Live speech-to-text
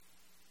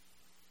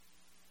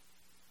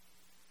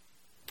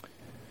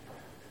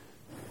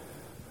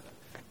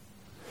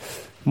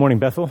Morning,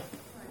 Bethel.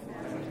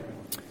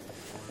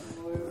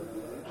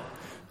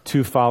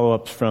 2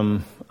 follow-ups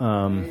from,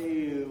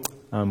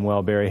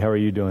 Barry. How are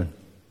you doing?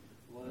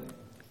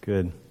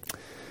 Good.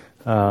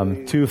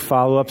 2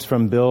 follow-ups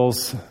from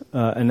Bill's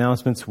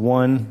announcements.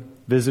 1,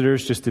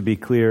 visitors, just to be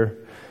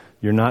clear,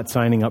 you're not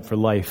signing up for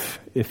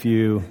life if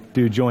you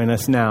do join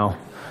us now.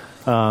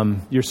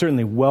 You're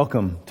certainly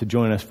welcome to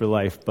join us for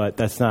life, but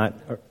that's not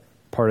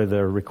part of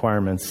the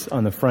requirements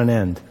on the front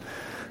end.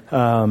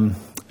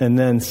 And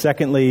then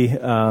secondly,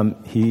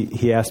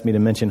 he asked me to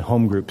mention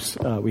home groups.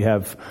 We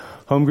have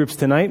home groups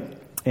tonight,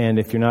 and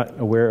if you're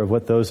not aware of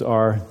what those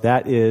are,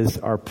 that is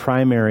our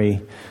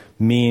primary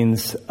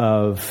means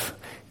of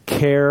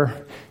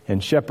care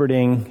and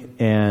shepherding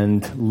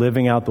and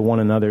living out the one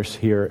another's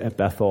here at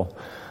Bethel.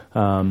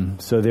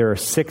 So there are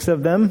 6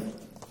 of them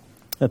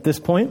at this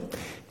point,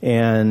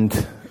 and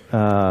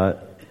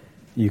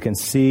you can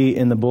see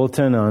in the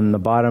bulletin on the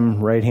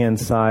bottom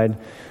right-hand side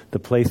the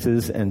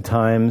places and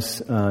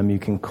times. You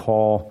can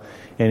call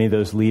any of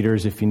those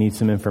leaders if you need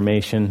some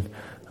information.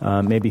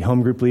 Maybe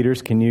home group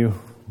leaders, can you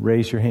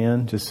raise your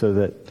hand just so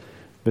that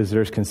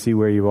visitors can see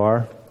where you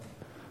are?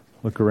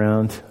 Look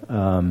around.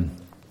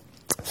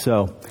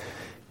 So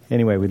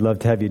anyway, we'd love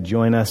to have you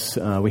join us.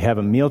 We have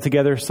a meal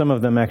together. Some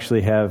of them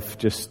actually have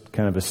just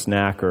kind of a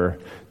snack or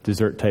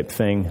dessert type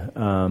thing.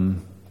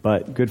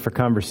 But good for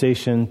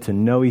conversation, to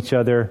know each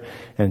other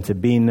and to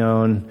be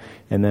known,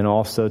 and then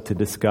also to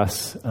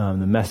discuss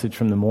the message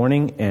from the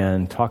morning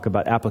and talk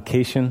about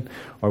application.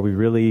 Are we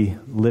really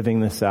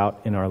living this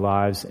out in our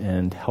lives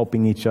and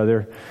helping each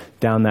other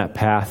down that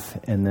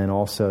path? And then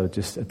also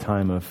just a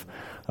time of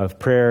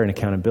prayer and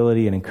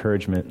accountability and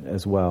encouragement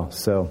as well.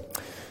 So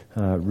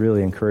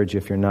really encourage you,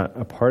 if you're not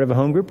a part of a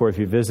home group or if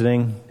you're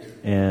visiting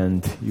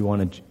and you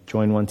want to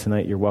join one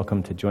tonight, you're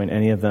welcome to join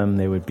any of them.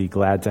 They would be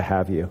glad to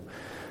have you.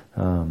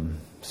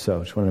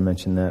 So just want to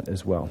mention that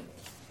as well.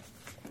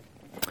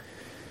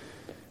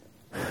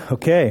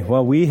 Okay,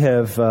 well, we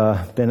have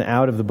been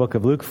out of the book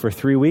of Luke for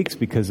 3 weeks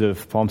because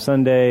of Palm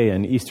Sunday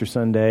and Easter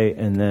Sunday,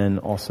 and then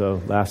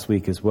also last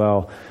week as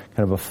well,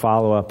 kind of a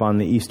follow-up on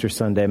the Easter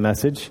Sunday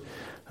message.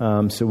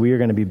 So we are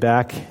going to be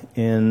back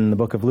in the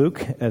book of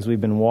Luke as we've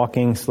been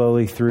walking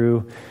slowly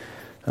through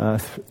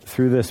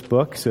this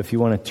book. So if you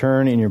want to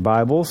turn in your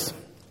Bibles,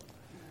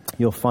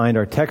 you'll find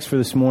our text for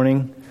this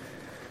morning.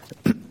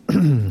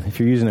 If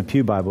you're using a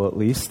Pew Bible, at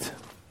least,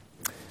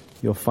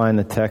 you'll find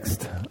the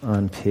text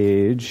on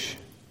page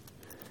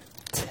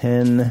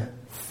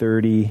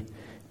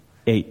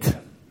 1038.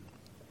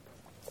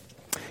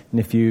 And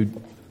if you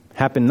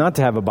happen not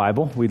to have a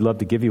Bible, we'd love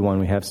to give you one.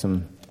 We have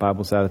some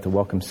Bibles out at the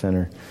Welcome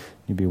Center.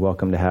 You'd be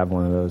welcome to have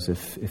one of those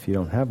if you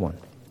don't have one.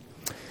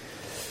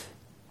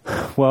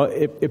 Well,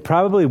 it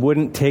probably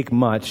wouldn't take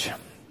much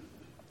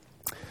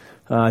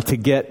to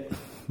get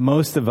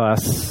most of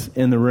us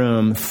in the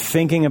room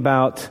thinking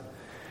about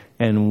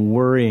and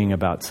worrying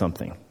about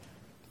something.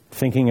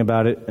 Thinking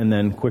about it and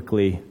then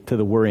quickly to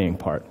the worrying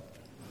part.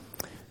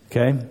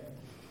 Okay?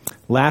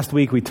 Last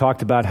week we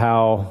talked about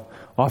how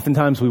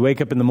oftentimes we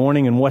wake up in the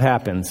morning and what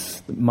happens?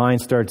 The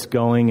mind starts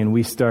going and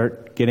we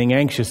start getting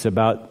anxious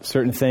about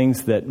certain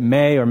things that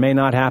may or may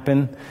not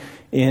happen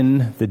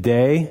in the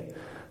day.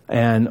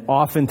 And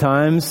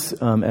oftentimes,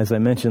 as I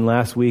mentioned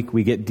last week,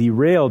 we get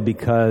derailed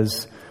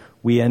because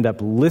we end up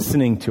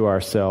listening to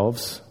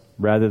ourselves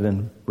rather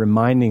than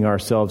reminding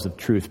ourselves of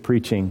truth,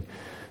 preaching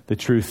the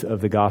truth of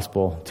the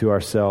gospel to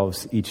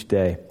ourselves each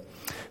day.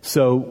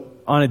 So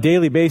on a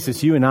daily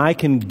basis, you and I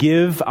can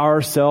give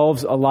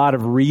ourselves a lot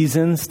of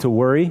reasons to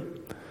worry.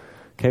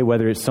 Okay,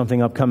 whether it's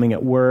something upcoming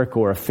at work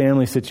or a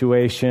family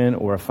situation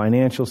or a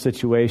financial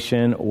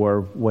situation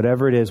or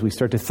whatever it is, we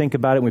start to think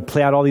about it and we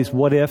play out all these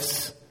what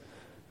ifs.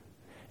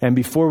 And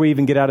before we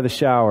even get out of the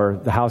shower,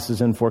 the house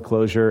is in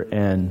foreclosure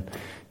and,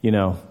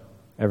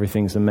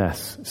 everything's a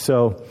mess.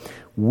 So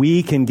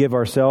we can give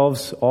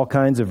ourselves all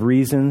kinds of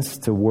reasons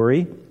to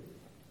worry.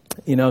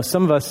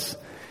 Some of us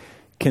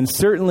can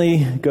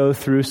certainly go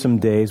through some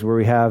days where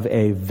we have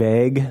a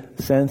vague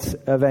sense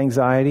of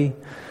anxiety,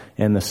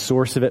 and the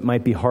source of it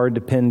might be hard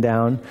to pin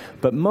down.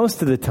 But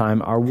most of the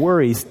time, our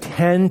worries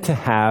tend to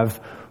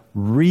have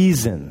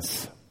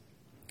reasons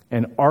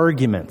and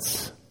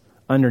arguments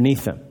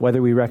underneath them,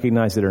 whether we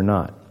recognize it or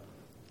not.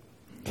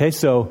 Okay,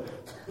 so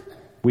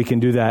we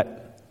can do that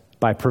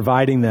by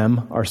providing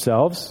them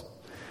ourselves.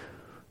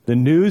 The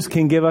news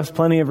can give us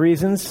plenty of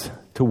reasons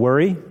to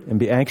worry and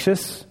be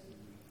anxious.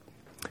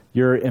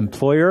 Your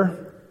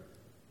employer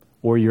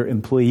or your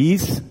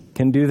employees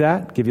can do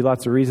that, give you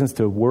lots of reasons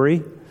to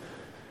worry.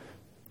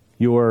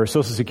 Your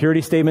Social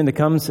Security statement that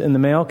comes in the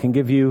mail can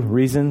give you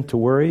reason to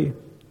worry.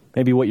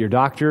 Maybe what your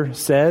doctor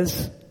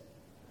says.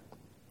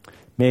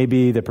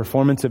 Maybe the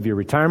performance of your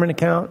retirement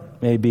account.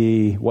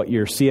 Maybe what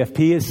your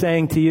CFP is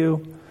saying to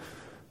you.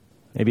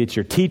 Maybe it's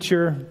your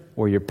teacher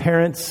or your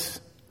parents.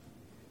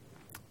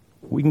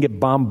 We can get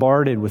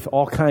bombarded with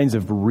all kinds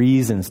of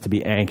reasons to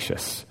be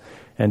anxious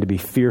and to be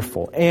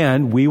fearful.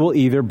 And we will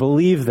either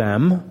believe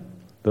them,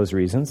 those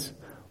reasons,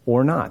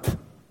 or not.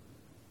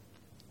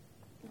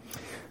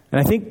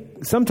 And I think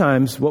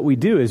sometimes what we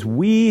do is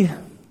we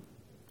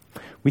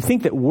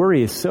think that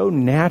worry is so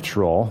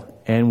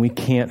natural and we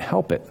can't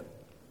help it.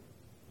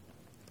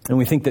 And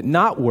we think that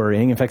not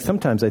worrying, in fact,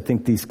 sometimes I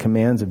think these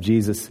commands of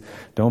Jesus,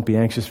 don't be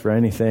anxious for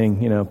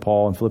anything,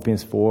 Paul in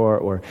Philippians 4,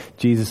 or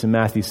Jesus in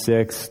Matthew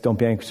 6, don't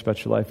be anxious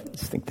about your life. I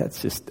just think that's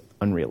just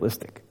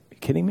unrealistic. Are you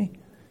kidding me?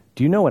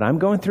 Do you know what I'm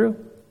going through?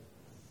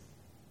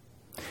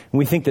 And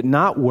we think that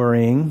not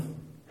worrying,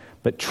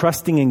 but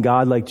trusting in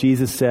God like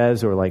Jesus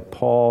says, or like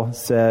Paul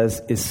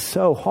says, is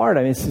so hard.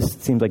 I mean, it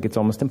just seems like it's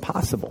almost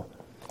impossible.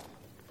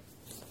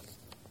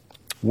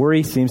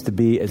 Worry seems to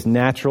be as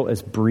natural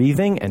as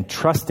breathing, and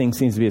trusting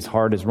seems to be as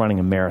hard as running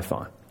a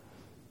marathon.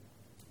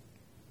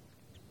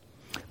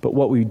 But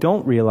what we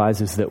don't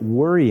realize is that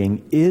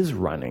worrying is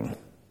running.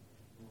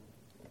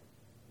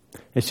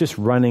 It's just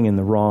running in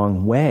the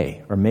wrong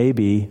way, or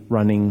maybe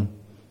running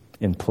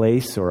in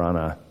place or on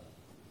a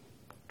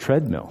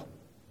treadmill.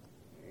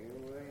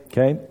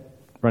 Okay?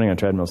 Running on a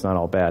treadmill is not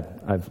all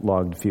bad. I've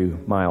logged a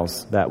few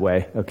miles that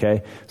way,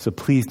 okay? So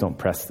please don't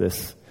press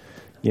this,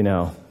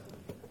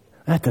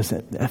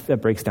 That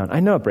breaks down.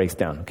 I know it breaks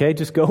down, okay?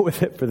 Just go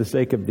with it for the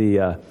sake of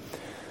the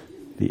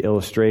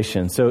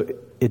illustration. So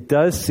it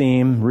does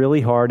seem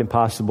really hard,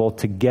 impossible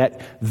to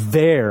get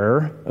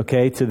there,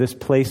 okay, to this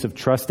place of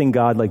trusting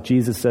God like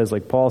Jesus says,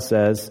 like Paul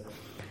says,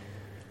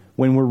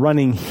 when we're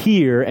running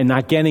here and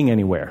not getting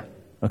anywhere,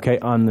 okay,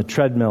 on the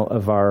treadmill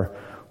of our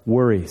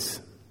worries.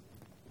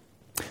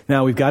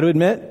 Now, we've got to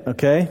admit,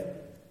 okay,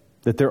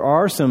 that there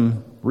are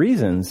some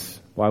reasons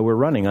why we're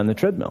running on the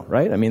treadmill,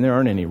 right? I mean, there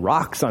aren't any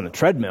rocks on a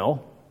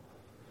treadmill.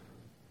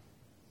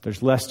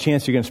 There's less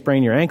chance you're going to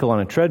sprain your ankle on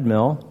a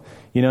treadmill.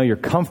 You're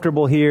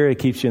comfortable here. It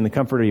keeps you in the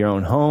comfort of your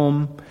own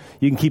home.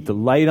 You can keep the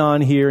light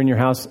on here in your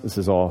house. This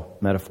is all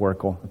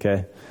metaphorical,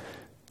 okay?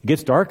 It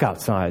gets dark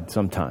outside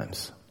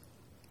sometimes,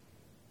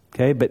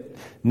 okay? But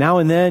now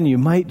and then you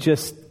might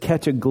just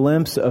catch a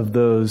glimpse of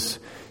those,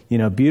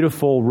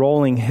 beautiful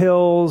rolling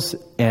hills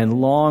and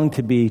long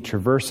to be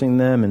traversing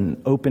them in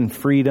open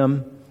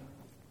freedom.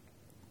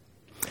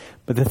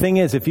 But the thing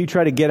is, if you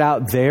try to get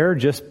out there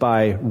just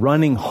by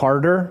running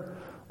harder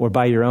or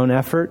by your own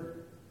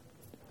effort,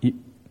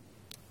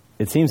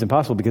 it seems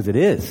impossible because it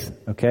is,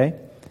 okay?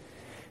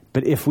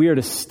 But if we are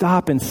to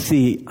stop and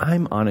see,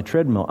 I'm on a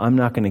treadmill, I'm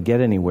not going to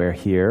get anywhere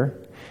here,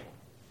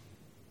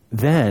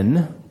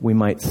 then we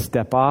might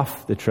step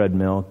off the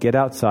treadmill, get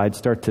outside,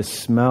 start to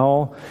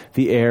smell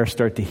the air,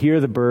 start to hear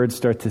the birds,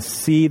 start to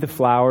see the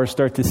flowers,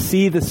 start to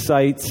see the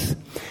sights.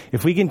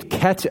 If we can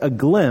catch a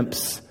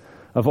glimpse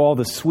of all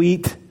the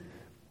sweet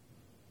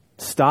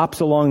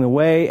stops along the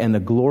way and the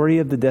glory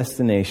of the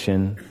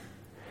destination,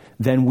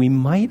 then we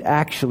might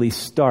actually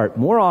start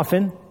more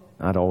often,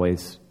 not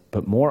always,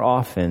 but more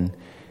often,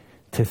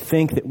 to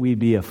think that we'd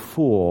be a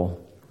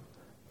fool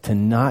to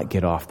not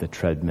get off the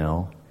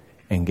treadmill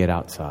and get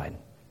outside.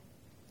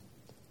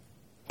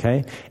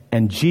 Okay?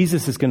 And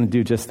Jesus is going to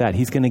do just that.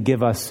 He's going to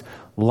give us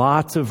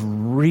lots of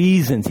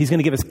reasons. He's going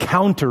to give us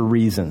counter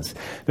reasons.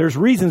 There's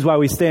reasons why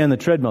we stay on the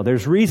treadmill.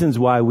 There's reasons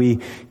why we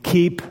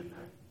keep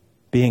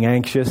being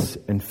anxious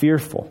and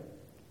fearful.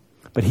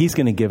 But he's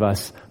going to give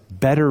us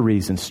better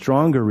reasons,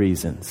 stronger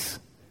reasons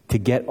to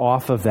get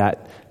off of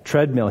that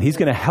treadmill. He's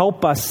going to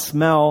help us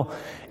smell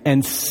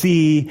and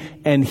see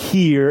and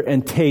hear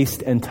and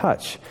taste and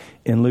touch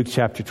in Luke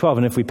chapter 12.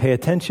 And if we pay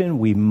attention,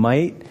 we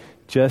might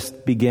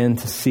just begin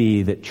to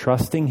see that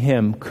trusting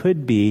him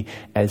could be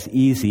as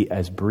easy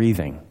as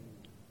breathing.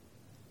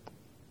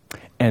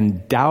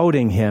 And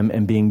doubting him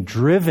and being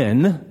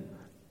driven,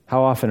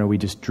 how often are we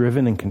just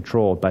driven and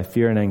controlled by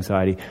fear and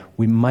anxiety?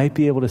 We might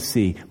be able to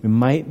see, we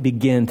might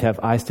begin to have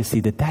eyes to see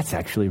that that's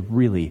actually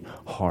really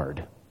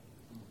hard.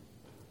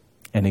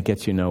 And it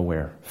gets you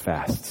nowhere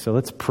fast. So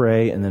let's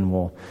pray and then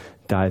we'll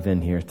dive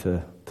in here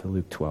to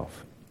Luke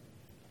 12.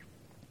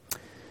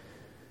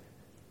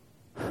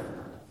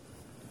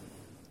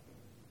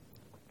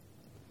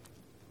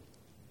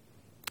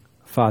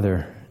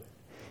 Father,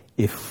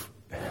 if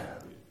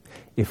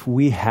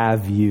we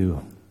have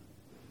you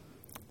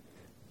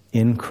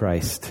in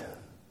Christ,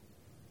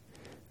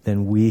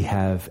 then we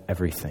have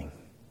everything.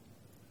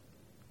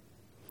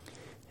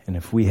 And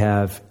if we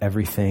have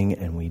everything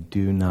and we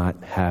do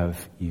not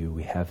have you,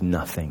 we have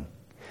nothing.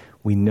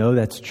 We know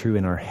that's true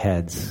in our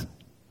heads.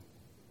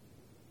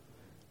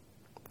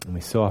 And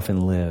we so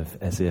often live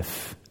as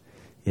if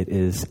it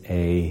is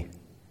a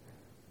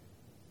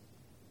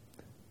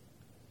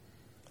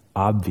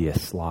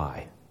obvious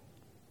lie.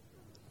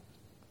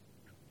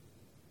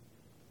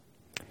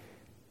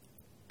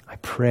 I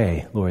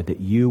pray, Lord,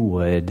 that you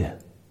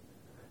would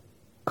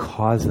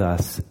cause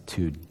us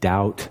to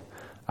doubt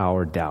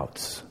our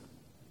doubts,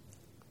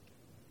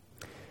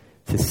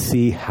 to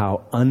see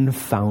how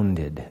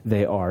unfounded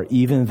they are,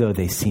 even though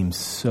they seem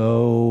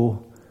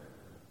so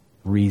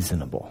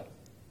reasonable.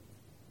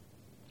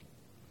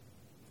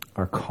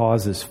 Our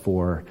causes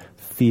for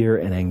fear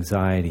and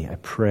anxiety, I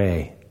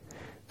pray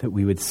that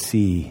we would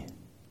see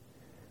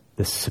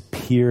the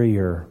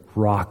superior,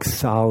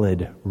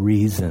 rock-solid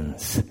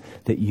reasons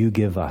that you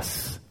give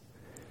us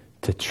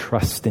to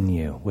trust in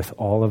you with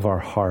all of our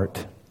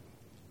heart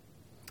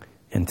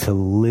and to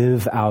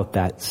live out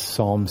that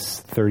Psalms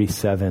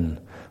 37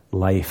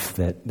 life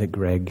that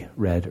Greg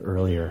read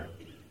earlier.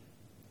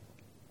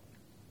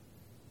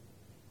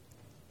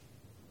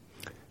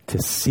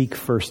 To seek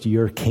first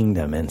your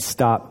kingdom and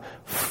stop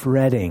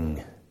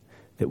fretting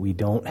that we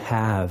don't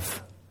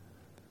have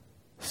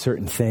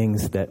certain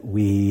things that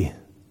we,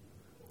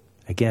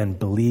 again,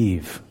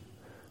 believe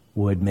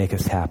would make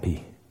us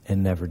happy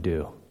and never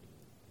do.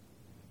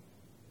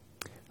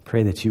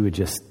 Pray that you would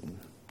just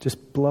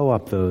blow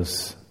up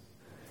those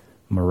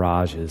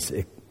mirages,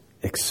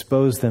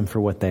 expose them for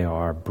what they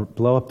are,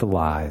 blow up the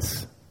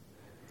lies,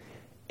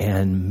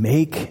 and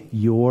make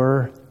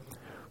your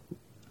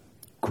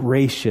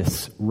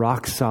gracious,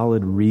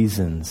 rock-solid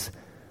reasons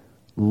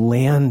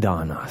land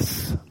on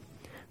us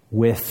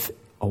with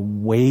a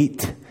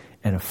weight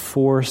and a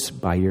force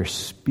by your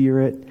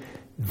Spirit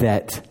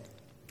that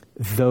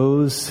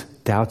those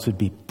doubts would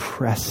be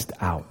pressed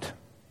out.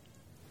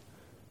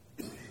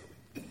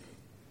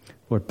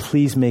 Lord,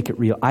 please make it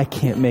real. I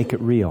can't make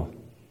it real.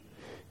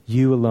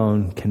 You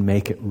alone can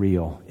make it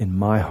real in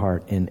my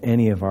heart, in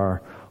any of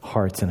our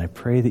hearts. And I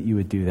pray that you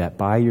would do that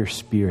by your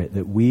Spirit,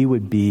 that we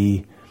would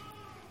be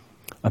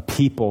a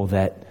people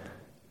that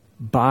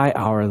by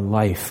our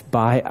life,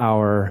 by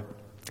our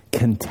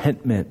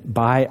contentment,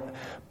 by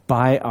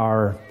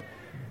our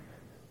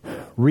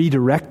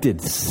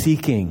redirected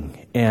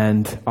seeking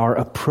and our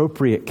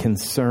appropriate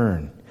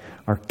concern,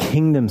 our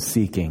kingdom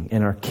seeking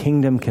and our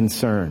kingdom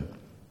concern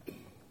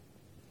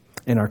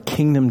and our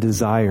kingdom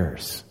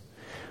desires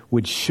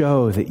would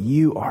show that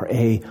you are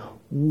a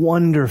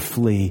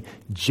wonderfully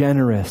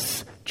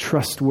generous,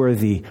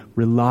 trustworthy,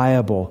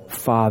 reliable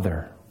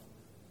Father.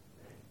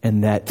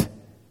 And that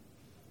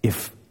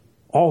if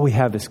all we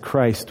have is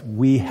Christ,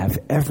 we have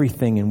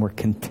everything and we're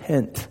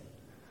content.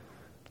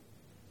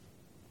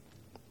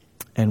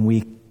 And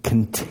we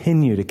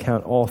continue to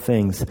count all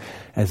things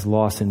as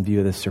loss in view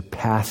of the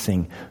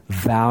surpassing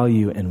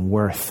value and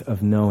worth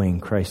of knowing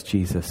Christ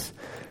Jesus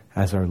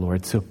as our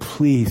Lord. So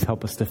please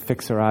help us to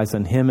fix our eyes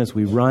on him as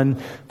we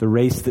run the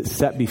race that's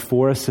set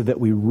before us, so that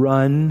we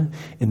run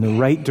in the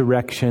right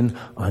direction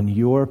on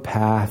your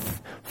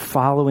path,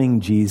 following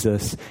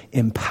Jesus,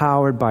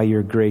 empowered by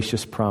your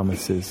gracious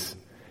promises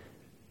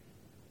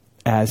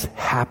as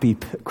happy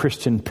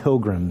Christian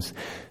pilgrims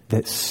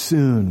that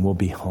soon will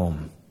be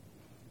home.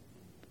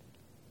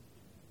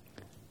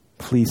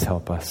 Please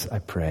help us, I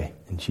pray.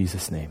 In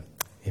Jesus' name,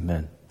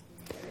 amen.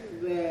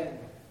 Amen.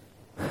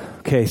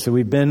 Okay, so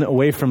we've been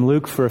away from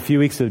Luke for a few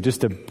weeks, so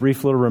just a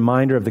brief little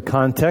reminder of the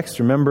context.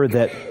 Remember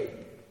that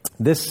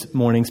this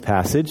morning's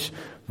passage,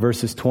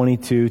 verses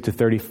 22 to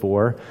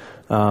 34,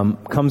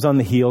 comes on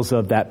the heels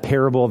of that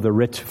parable of the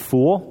rich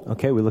fool.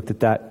 Okay, we looked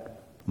at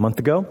that a month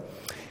ago.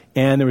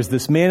 And there was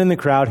this man in the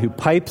crowd who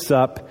pipes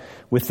up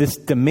with this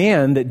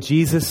demand that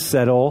Jesus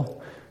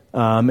settle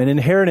an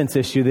inheritance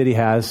issue that he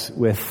has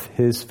with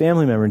his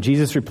family member. And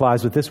Jesus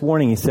replies with this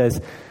warning. He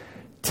says,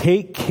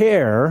 take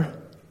care.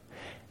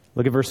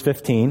 Look at verse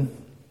 15.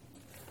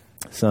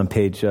 It's on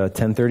page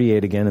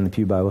 1038 again in the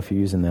Pew Bible if you're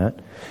using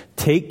that.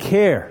 Take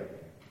care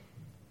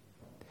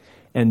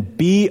and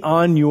be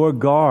on your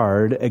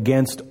guard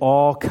against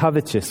all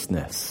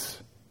covetousness.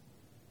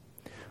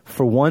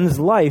 For one's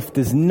life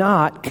does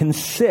not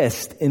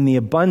consist in the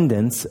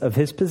abundance of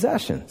his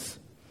possessions.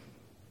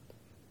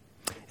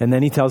 And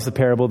then he tells the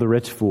parable of the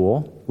rich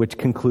fool, which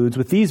concludes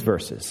with these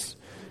verses.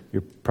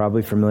 You're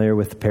probably familiar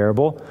with the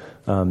parable.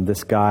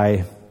 This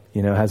guy,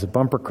 has a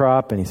bumper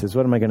crop, and he says,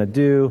 what am I going to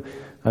do?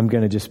 I'm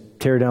going to just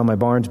tear down my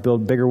barns,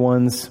 build bigger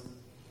ones,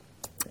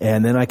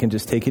 and then I can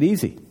just take it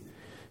easy.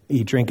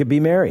 Eat, drink, and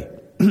be merry.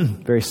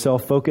 Very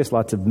self-focused,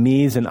 lots of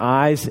me's and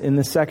I's in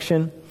this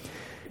section.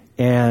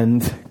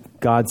 And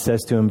God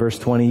says to him, verse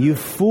 20, you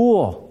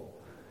fool!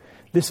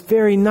 This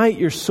very night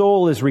your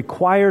soul is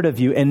required of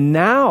you, and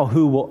now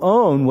who will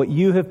own what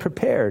you have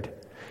prepared?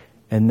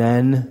 And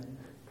then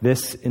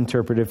this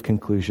interpretive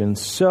conclusion,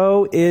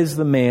 so is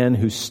the man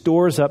who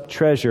stores up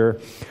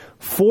treasure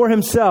for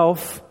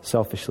himself,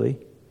 selfishly,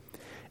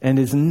 and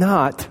is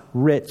not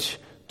rich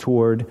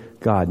toward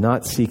God,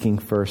 not seeking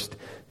first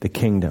the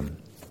kingdom.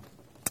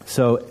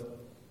 So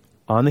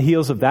on the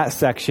heels of that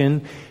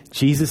section,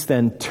 Jesus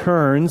then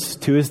turns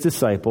to his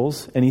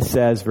disciples and he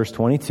says, verse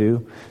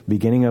 22,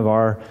 beginning of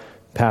our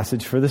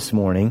passage for this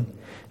morning,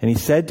 and he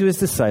said to his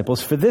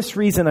disciples, for this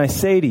reason I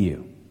say to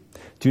you,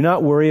 do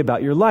not worry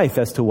about your life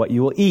as to what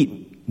you will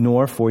eat,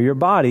 nor for your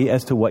body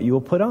as to what you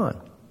will put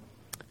on.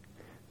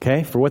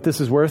 Okay, for what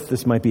this is worth,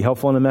 this might be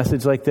helpful in a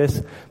message like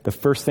this. The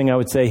first thing I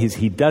would say is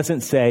he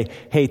doesn't say,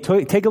 hey,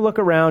 take a look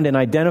around and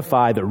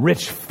identify the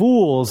rich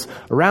fools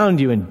around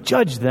you and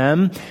judge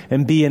them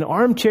and be an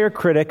armchair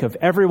critic of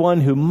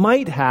everyone who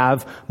might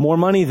have more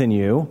money than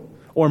you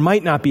or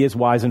might not be as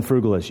wise and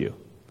frugal as you.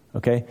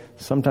 Okay,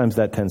 sometimes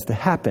that tends to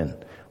happen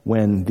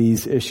when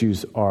these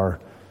issues are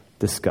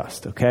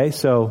discussed. Okay,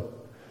 so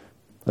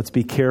let's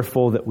be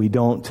careful that we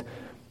don't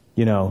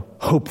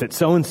hope that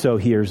so-and-so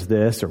hears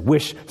this or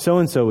wish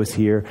so-and-so was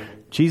here.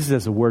 Jesus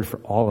has a word for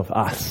all of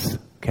us.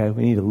 Okay,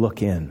 we need to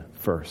look in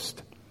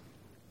first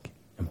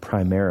and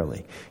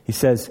primarily. He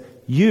says,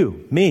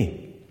 you,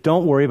 me,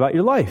 don't worry about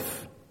your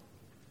life.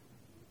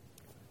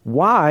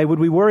 Why would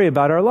we worry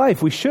about our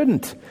life? We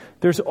shouldn't.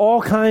 There's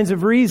all kinds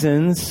of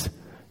reasons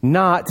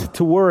not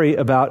to worry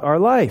about our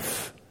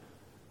life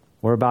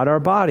or about our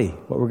body,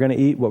 what we're going to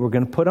eat, what we're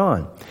going to put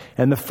on.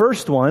 And the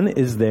first one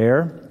is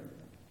there.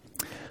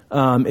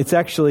 It's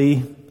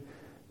actually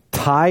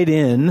tied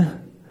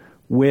in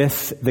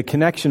with the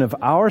connection of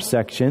our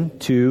section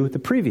to the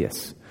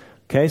previous.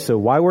 Okay, so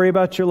why worry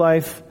about your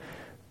life?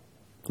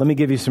 Let me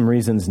give you some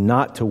reasons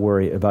not to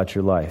worry about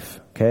your life.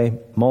 Okay,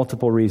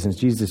 multiple reasons.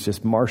 Jesus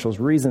just marshals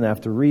reason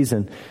after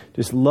reason,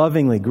 just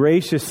lovingly,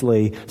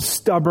 graciously,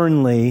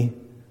 stubbornly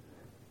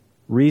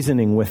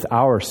reasoning with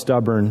our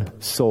stubborn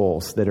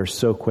souls that are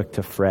so quick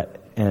to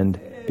fret and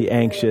be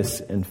anxious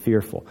and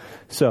fearful.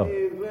 So,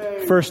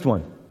 first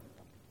one.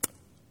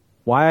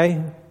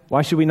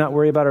 Why should we not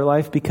worry about our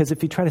life? Because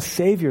if you try to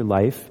save your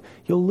life,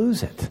 you'll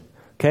lose it.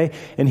 Okay?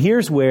 And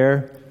here's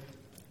where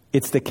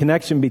it's the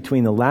connection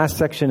between the last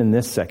section and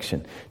this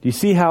section. Do you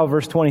see how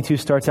verse 22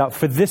 starts out?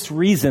 For this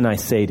reason I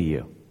say to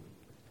you.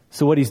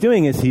 So what he's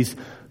doing is he's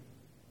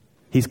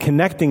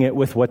connecting it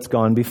with what's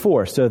gone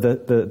before. So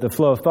the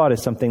flow of thought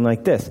is something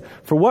like this.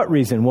 For what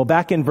reason? Well,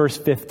 back in verse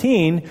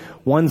 15,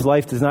 one's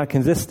life does not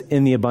consist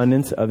in the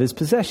abundance of his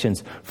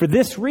possessions. For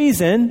this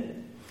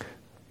reason,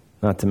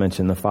 not to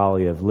mention the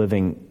folly of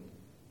living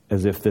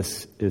as if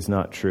this is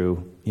not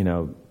true,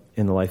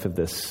 in the life of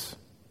this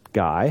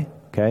guy,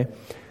 okay?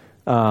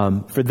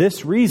 For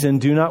this reason,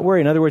 do not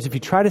worry. In other words, if you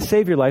try to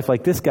save your life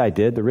like this guy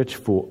did, the rich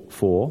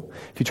fool,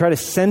 if you try to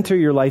center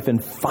your life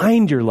and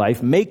find your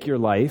life, make your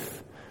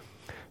life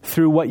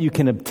through what you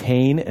can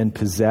obtain and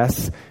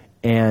possess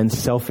and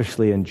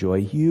selfishly enjoy,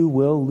 you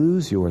will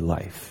lose your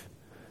life.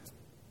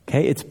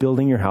 Okay? It's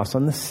building your house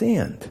on the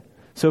sand.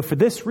 So for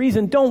this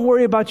reason, don't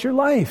worry about your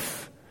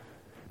life.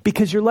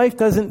 Because your life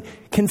doesn't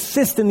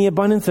consist in the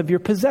abundance of your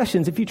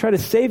possessions. If you try to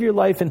save your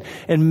life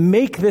and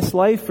make this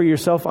life for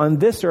yourself on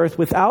this earth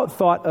without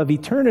thought of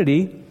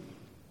eternity,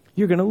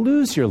 you're going to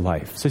lose your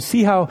life. So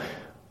see how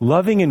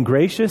loving and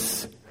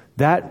gracious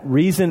that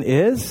reason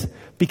is?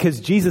 Because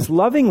Jesus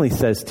lovingly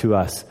says to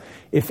us,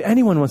 if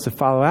anyone wants to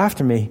follow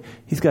after me,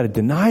 he's got to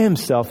deny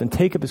himself and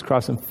take up his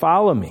cross and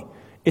follow me.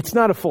 It's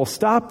not a full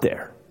stop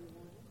there.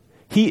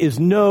 He is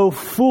no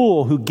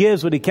fool who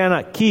gives what he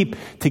cannot keep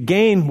to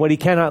gain what he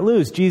cannot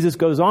lose. Jesus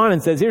goes on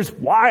and says, here's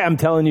why I'm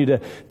telling you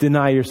to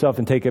deny yourself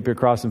and take up your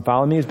cross and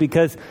follow me, is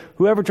because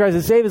whoever tries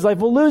to save his life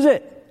will lose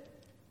it.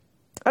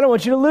 I don't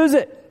want you to lose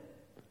it.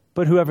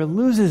 But whoever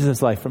loses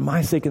his life for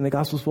my sake and the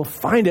gospel's will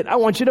find it. I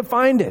want you to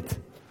find it.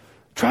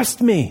 Trust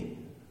me.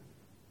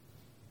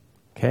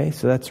 Okay,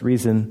 so that's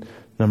reason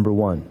number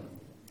one.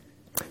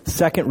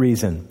 Second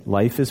reason,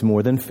 life is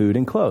more than food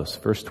and clothes.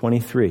 Verse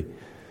 23.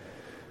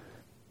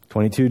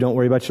 22, don't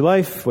worry about your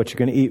life. What you're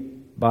going to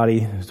eat,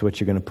 body, is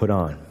what you're going to put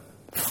on.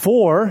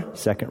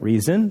 Second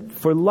reason,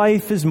 for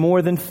life is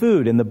more than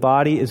food and the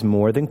body is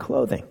more than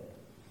clothing.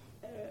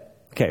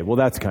 Okay, well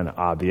that's kind of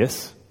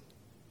obvious.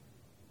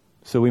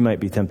 So we might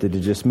be tempted to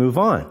just move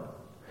on.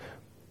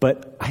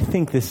 But I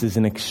think this is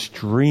an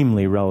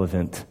extremely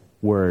relevant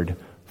word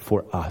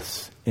for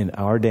us in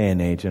our day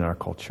and age, in our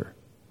culture.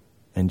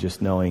 And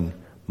just knowing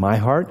my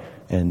heart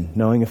and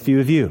knowing a few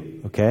of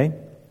you, okay?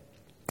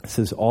 This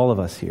is all of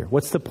us here.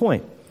 What's the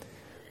point?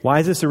 Why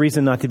is this a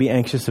reason not to be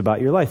anxious about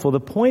your life? Well,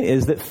 the point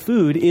is that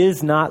food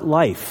is not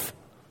life.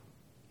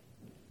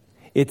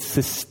 It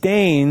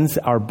sustains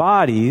our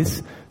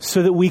bodies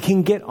so that we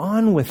can get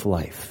on with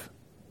life.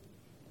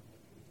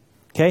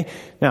 Okay?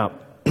 Now,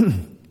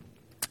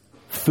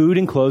 food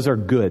and clothes are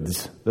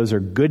goods. Those are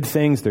good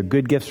things. They're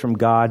good gifts from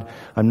God.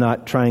 I'm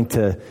not trying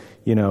to,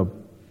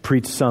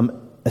 preach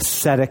some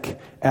ascetic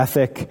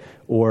ethic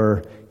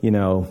or,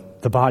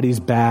 the body's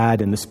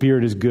bad and the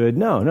spirit is good.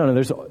 No.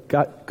 There's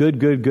got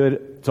good.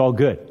 It's all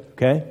good.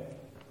 Okay?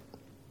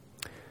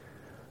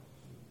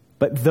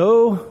 But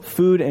though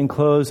food and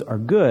clothes are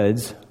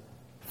goods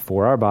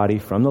for our body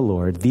from the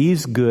Lord,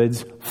 these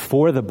goods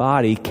for the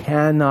body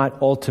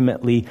cannot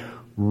ultimately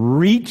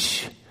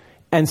reach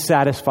and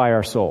satisfy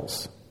our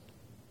souls.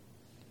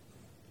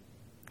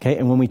 Okay?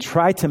 And when we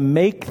try to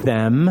make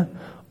them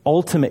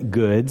ultimate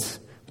goods,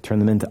 turn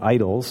them into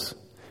idols,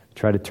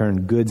 try to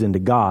turn goods into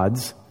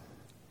gods,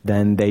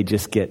 then they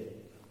just get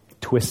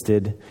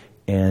twisted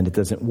and it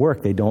doesn't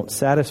work. They don't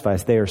satisfy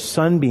us. They are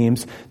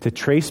sunbeams to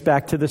trace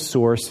back to the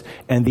source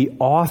and the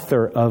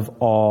author of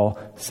all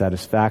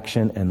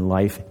satisfaction and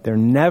life. They're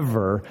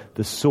never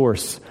the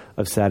source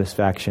of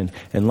satisfaction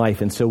and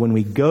life. And so when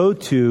we go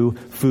to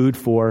food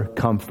for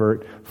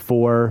comfort,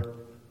 for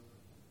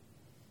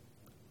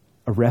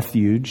a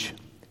refuge,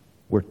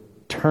 we're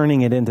turning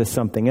it into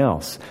something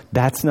else.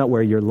 That's not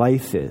where your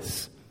life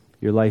is.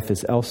 Your life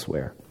is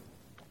elsewhere.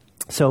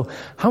 So,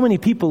 how many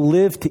people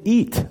live to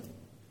eat?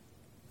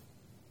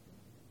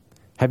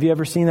 Have you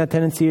ever seen that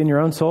tendency in your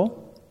own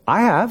soul?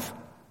 I have.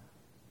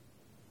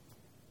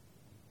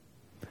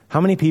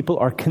 How many people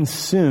are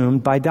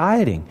consumed by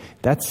dieting?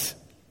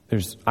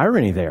 There's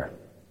irony there.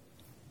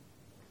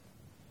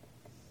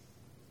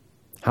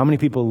 How many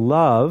people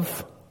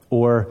love,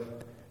 or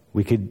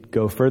we could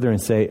go further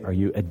and say, are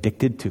you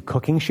addicted to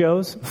cooking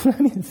shows?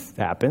 I mean, this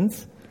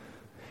happens.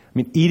 I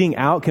mean, eating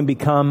out can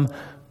become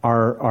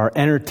our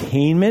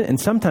entertainment, and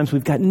sometimes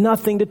we've got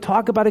nothing to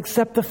talk about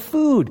except the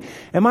food.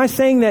 Am I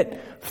saying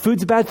that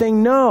food's a bad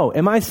thing? No.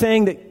 Am I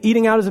saying that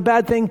eating out is a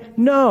bad thing?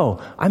 No.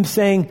 I'm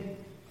saying,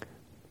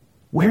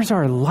 where's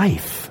our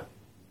life?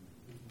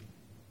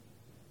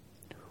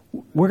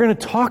 We're going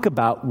to talk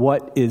about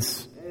what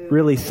is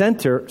really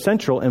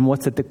central and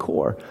what's at the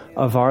core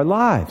of our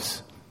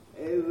lives.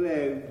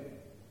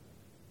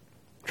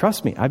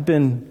 Trust me, I've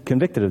been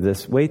convicted of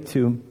this way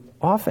too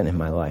often in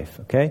my life,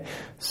 okay?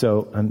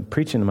 So I'm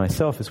preaching to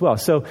myself as well.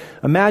 So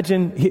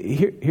imagine,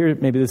 here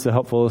maybe this is a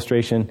helpful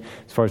illustration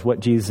as far as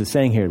what Jesus is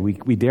saying here.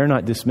 We dare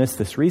not dismiss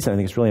this reason. I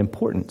think it's really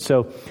important.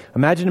 So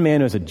imagine a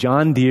man who has a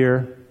John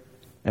Deere.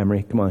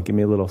 Emery, come on, give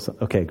me a little.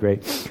 Okay,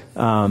 great.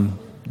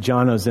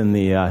 Jono's in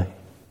the,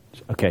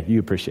 okay, you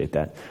appreciate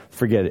that.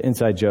 Forget it,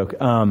 inside joke.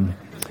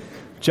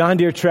 John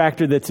Deere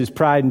tractor, that's his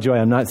pride and joy.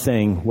 I'm not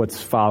saying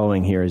what's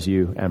following here is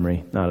you,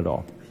 Emery, not at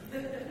all.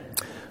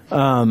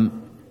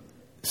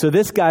 So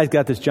this guy's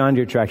got this John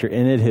Deere tractor,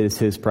 and it is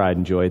his pride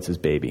and joy. It's his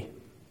baby.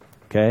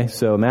 Okay,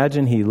 so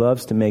imagine he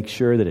loves to make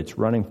sure that it's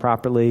running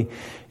properly,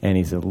 and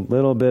he's a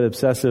little bit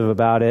obsessive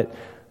about it.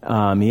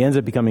 He ends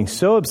up becoming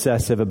so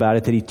obsessive about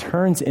it that he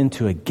turns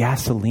into a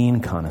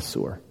gasoline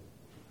connoisseur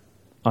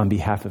on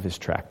behalf of his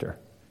tractor.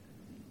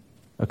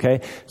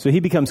 Okay, so he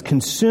becomes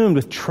consumed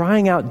with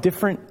trying out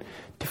different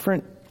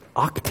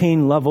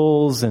octane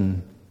levels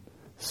and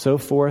so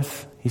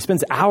forth. He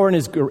spends hours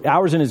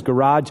in his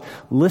garage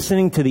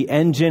listening to the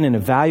engine and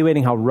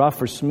evaluating how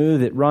rough or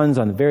smooth it runs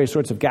on the various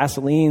sorts of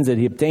gasolines that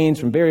he obtains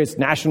from various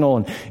national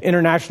and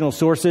international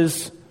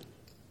sources.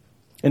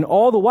 And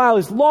all the while,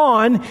 his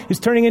lawn is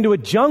turning into a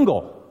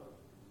jungle.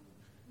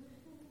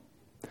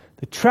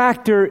 The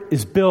tractor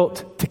is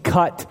built to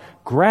cut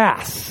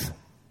grass,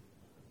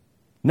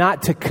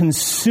 not to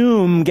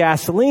consume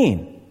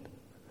gasoline.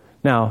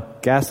 Now,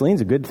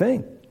 gasoline's a good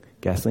thing.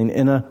 Gasoline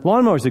in a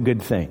lawnmower is a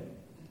good thing.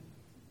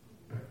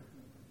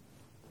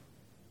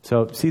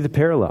 So, see the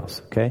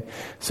parallels, okay?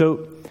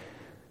 So,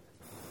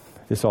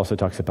 this also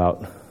talks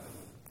about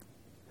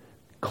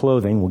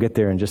clothing. We'll get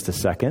there in just a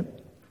second.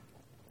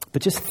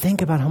 But just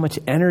think about how much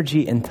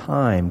energy and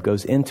time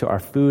goes into our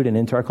food and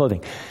into our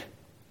clothing.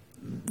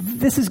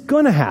 This is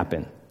going to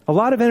happen. A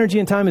lot of energy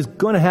and time is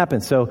going to happen.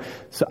 So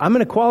I'm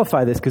going to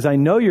qualify this because I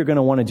know you're going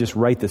to want to just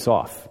write this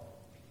off.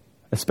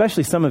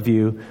 Especially some of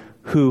you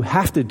who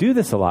have to do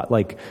this a lot.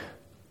 Like,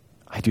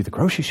 I do the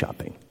grocery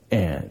shopping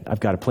and I've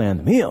got to plan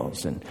the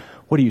meals. And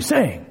what are you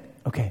saying?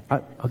 Okay,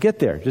 I'll get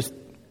there. Just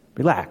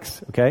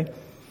relax, okay?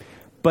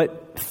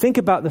 But think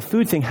about the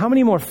food thing. How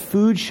many more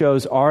food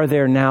shows are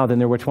there now than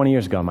there were 20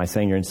 years ago? Am I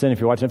saying you're in sin if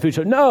you're watching a food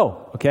show?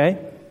 No,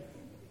 okay?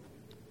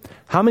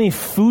 How many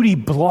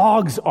foodie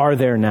blogs are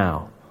there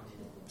now?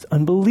 It's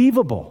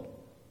unbelievable.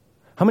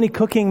 How many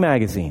cooking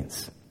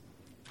magazines?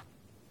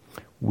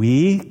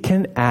 We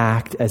can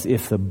act as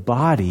if the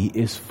body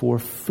is for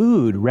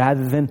food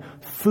rather than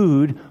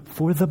food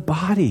for the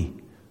body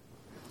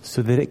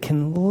so that it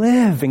can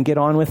live and get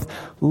on with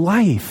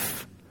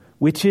life,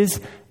 which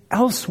is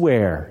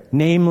elsewhere,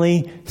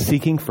 namely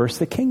seeking first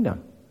the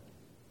kingdom.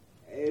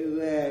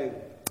 Amen.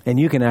 And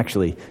you can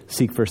actually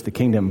seek first the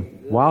kingdom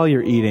while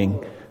you're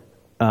eating,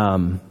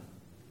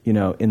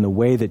 in the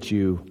way that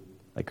you,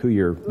 like who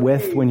you're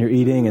with when you're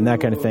eating and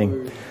that kind of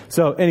thing.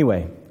 So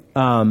anyway,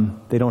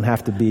 they don't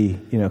have to be,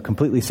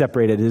 completely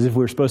separated as if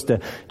we're supposed to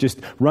just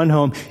run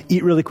home,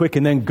 eat really quick,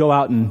 and then go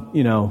out and,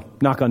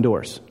 knock on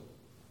doors.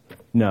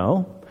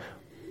 No.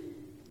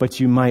 But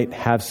you might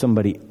have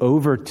somebody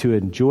over to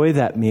enjoy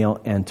that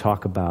meal and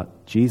talk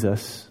about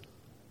Jesus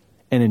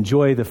and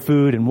enjoy the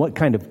food and what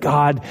kind of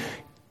God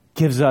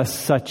gives us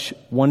such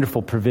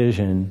wonderful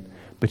provision,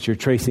 but you're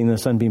tracing the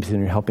sunbeams and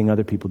you're helping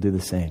other people do the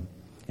same.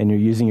 And you're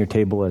using your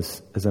table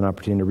as an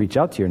opportunity to reach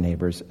out to your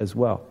neighbors as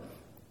well.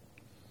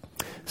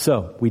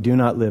 So, we do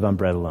not live on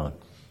bread alone.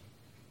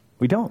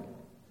 We don't.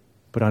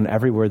 But on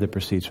every word that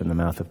proceeds from the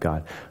mouth of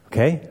God.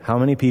 Okay? How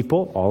many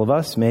people, all of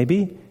us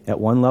maybe, at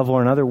one level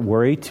or another,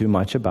 worry too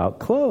much about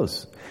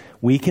clothes?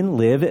 We can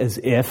live as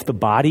if the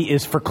body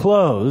is for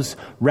clothes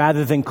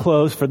rather than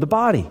clothes for the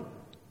body.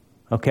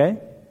 Okay?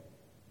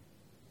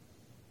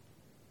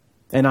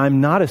 And I'm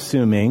not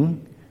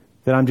assuming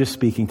that I'm just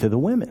speaking to the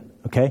women.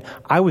 Okay?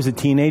 I was a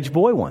teenage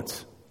boy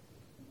once.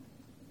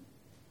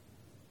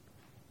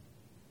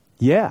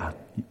 Yeah.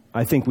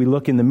 I think we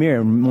look in the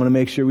mirror and want to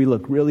make sure we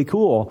look really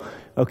cool.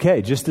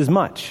 Okay, just as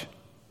much.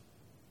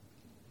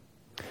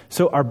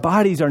 So our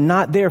bodies are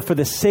not there for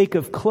the sake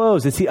of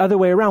clothes. It's the other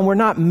way around. We're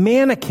not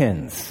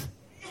mannequins.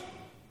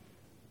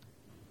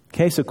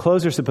 Okay, so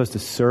clothes are supposed to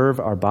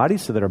serve our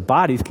bodies so that our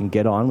bodies can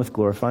get on with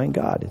glorifying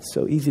God. It's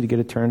so easy to get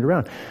it turned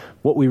around.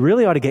 What we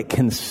really ought to get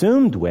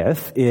consumed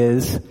with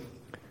is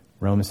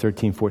Romans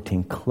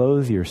 13:14.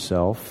 Clothe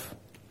yourself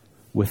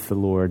with the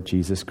Lord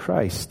Jesus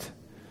Christ.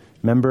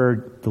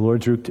 Remember the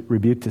Lord's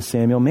rebuke to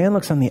Samuel. Man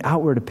looks on the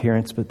outward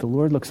appearance, but the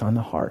Lord looks on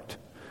the heart.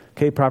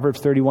 Okay, Proverbs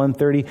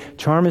 31:30,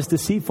 charm is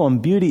deceitful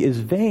and beauty is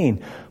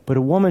vain, but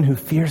a woman who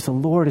fears the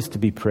Lord is to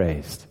be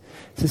praised.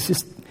 So it's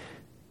just,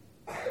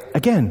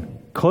 again,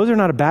 clothes are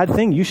not a bad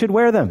thing. You should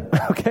wear them,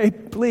 okay?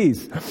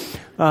 Please.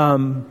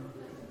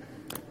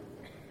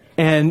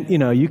 And,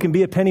 you can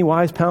be a penny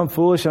wise, pound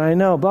foolish, and I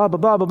know, blah, blah,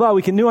 blah, blah, blah.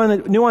 We can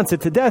nuance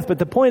it to death, but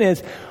the point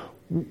is,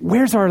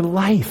 where's our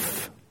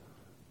life?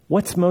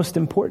 What's most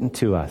important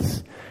to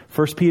us?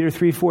 1 Peter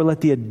 3:4,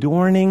 let the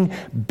adorning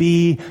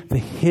be the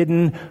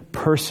hidden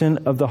person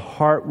of the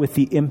heart with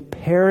the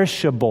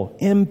imperishable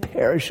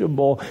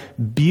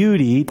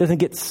beauty. It doesn't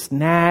get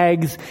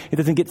snags. It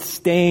doesn't get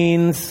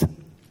stains.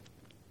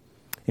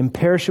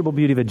 Imperishable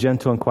beauty of a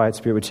gentle and quiet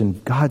spirit, which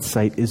in God's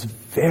sight is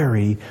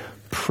very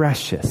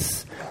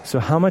precious. So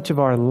how much of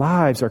our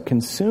lives are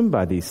consumed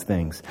by these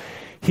things?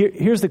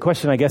 Here's the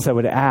question I guess I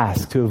would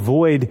ask to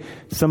avoid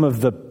some of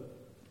the,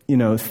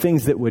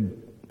 things that would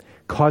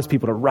cause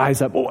people to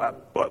rise up.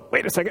 Oh,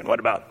 wait a second, what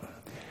about?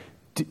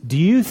 Do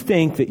you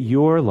think that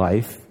your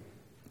life,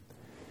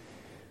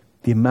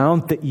 the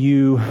amount that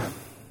you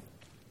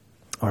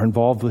are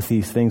involved with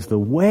these things, the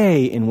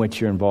way in which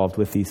you're involved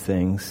with these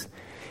things,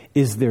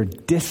 is there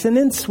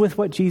dissonance with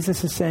what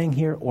Jesus is saying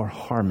here or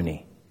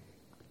harmony?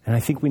 And I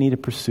think we need to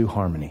pursue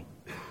harmony.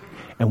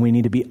 And we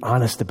need to be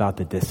honest about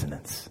the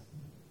dissonance.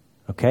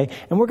 Okay?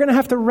 And we're going to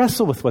have to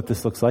wrestle with what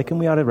this looks like, and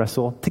we ought to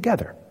wrestle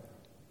together.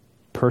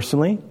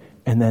 Personally,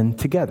 and then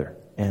together.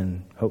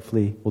 And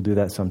hopefully we'll do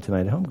that some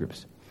tonight at home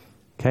groups.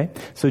 Okay?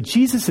 So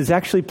Jesus is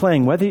actually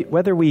playing,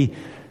 whether we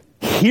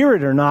hear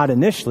it or not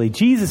initially,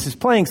 Jesus is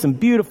playing some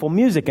beautiful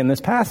music in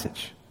this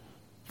passage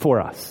for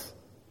us.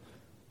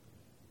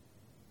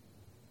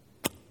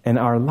 And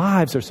our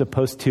lives are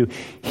supposed to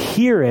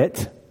hear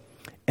it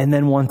and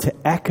then want to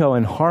echo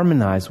and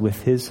harmonize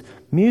with his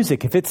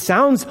music. If it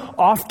sounds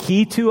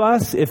off-key to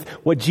us, if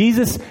what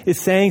Jesus is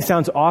saying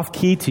sounds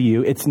off-key to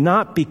you, it's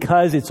not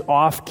because it's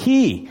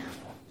off-key.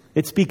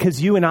 It's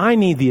because you and I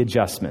need the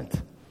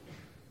adjustment.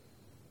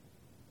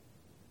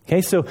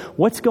 Okay, so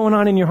what's going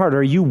on in your heart?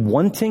 Are you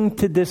wanting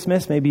to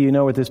dismiss? Maybe you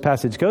know where this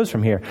passage goes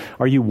from here.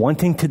 Are you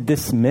wanting to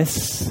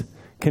dismiss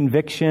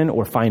conviction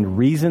or find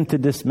reason to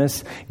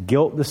dismiss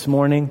guilt this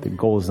morning? The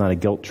goal is not a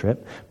guilt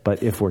trip,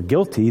 but if we're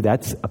guilty,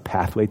 that's a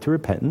pathway to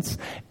repentance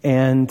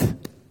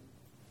and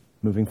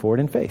moving forward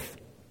in faith.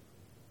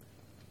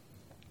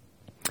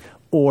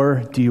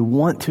 Or do you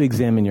want to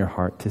examine your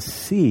heart to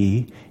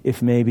see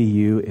if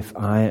if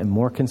I am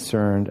more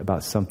concerned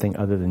about something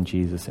other than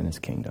Jesus and his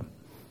kingdom?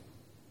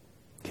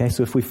 Okay,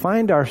 so if we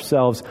find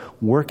ourselves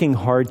working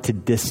hard to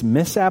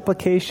dismiss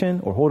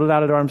application or hold it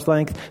out at arm's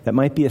length, that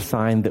might be a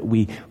sign that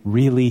we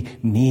really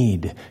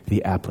need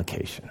the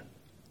application.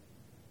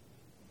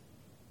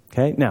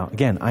 Okay, now,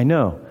 again, I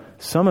know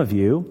some of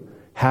you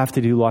have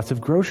to do lots of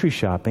grocery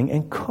shopping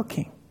and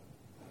cooking.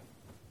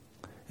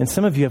 And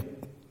some of you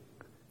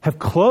have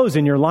clothes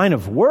in your line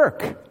of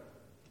work.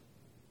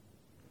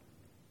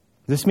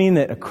 Does this mean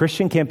that a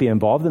Christian can't be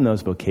involved in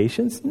those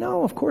vocations?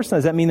 No, of course not.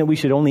 Does that mean that we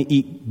should only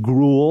eat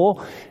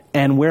gruel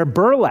and wear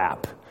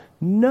burlap?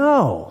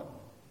 No.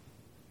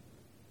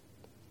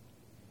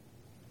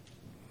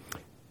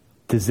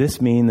 Does this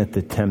mean that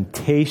the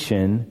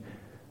temptation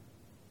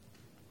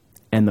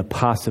and the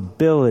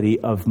possibility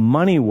of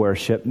money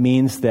worship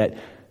means that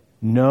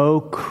no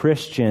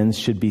Christians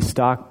should be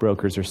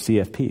stockbrokers or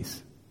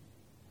CFPs?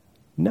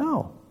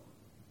 No.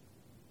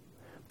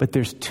 But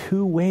there's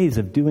two ways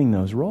of doing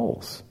those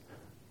roles.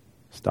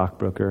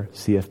 Stockbroker,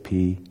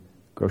 CFP,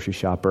 grocery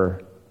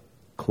shopper,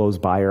 clothes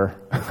buyer.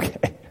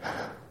 Okay.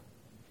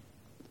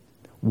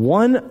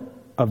 One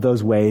of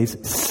those ways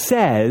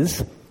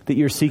says that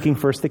you're seeking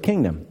first the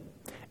kingdom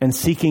and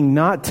seeking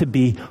not to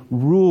be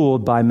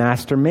ruled by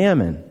Master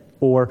Mammon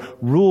or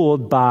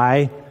ruled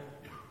by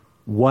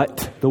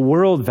what the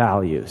world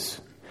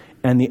values.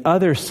 And the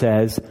other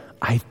says,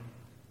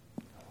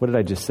 what did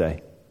I just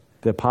say?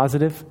 The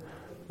positive?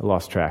 I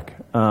lost track.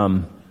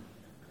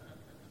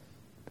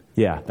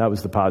 Yeah, that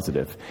was the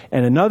positive.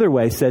 And another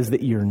way says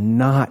that you're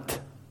not.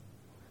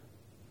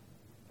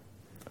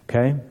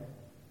 Okay?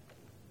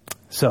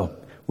 So,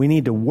 we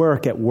need to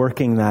work at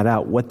working that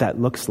out, what that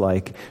looks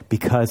like,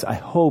 because I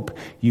hope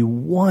you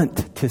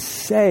want to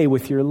say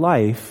with your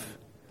life,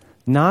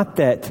 not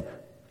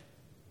that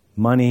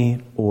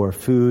money or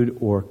food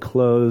or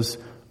clothes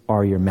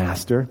are your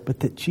master, but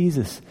that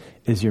Jesus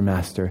is your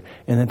master.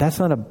 And that's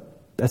not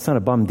a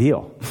bum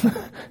deal.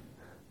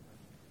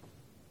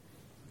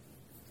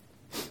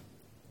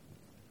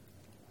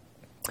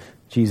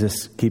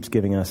 Jesus keeps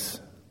giving us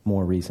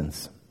more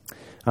reasons.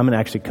 I'm going to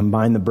actually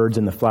combine the birds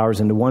and the flowers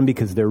into one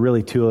because they're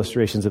really two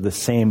illustrations of the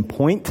same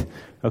point.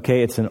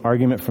 Okay, it's an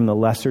argument from the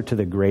lesser to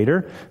the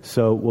greater.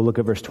 So we'll look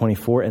at verse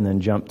 24 and then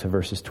jump to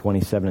verses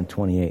 27 and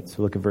 28.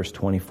 So look at verse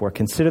 24.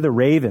 Consider the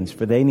ravens,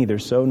 for they neither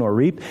sow nor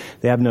reap.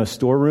 They have no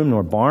storeroom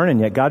nor barn, and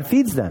yet God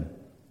feeds them.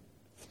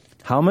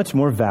 How much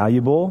more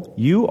valuable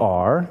you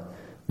are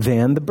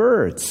than the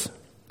birds.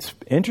 It's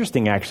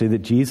interesting, actually,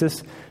 that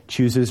Jesus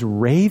chooses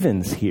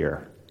ravens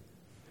here.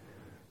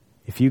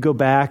 If you go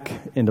back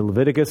into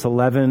Leviticus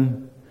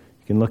 11,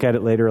 you can look at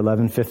it later,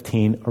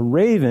 11:15. A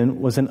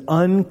raven was an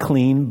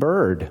unclean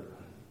bird.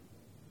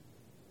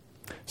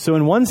 So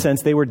in one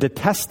sense, they were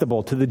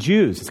detestable to the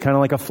Jews. It's kind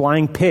of like a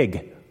flying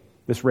pig,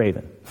 this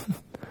raven.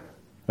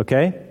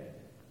 Okay?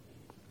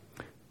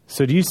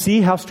 So do you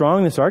see how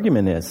strong this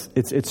argument is?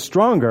 It's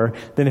stronger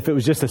than if it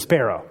was just a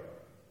sparrow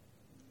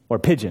or a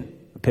pigeon.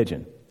 A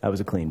pigeon. That was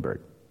a clean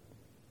bird.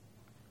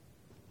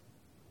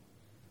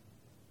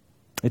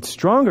 It's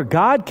stronger.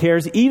 God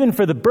cares even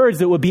for the birds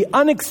that would be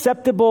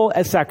unacceptable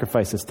as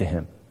sacrifices to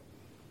him.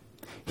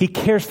 He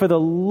cares for the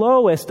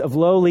lowest of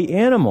lowly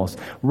animals.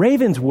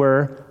 Ravens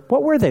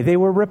what were they? They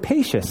were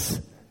rapacious.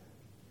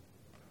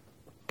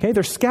 Okay,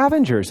 they're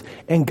scavengers,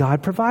 and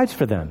God provides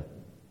for them.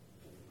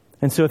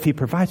 And so if he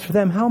provides for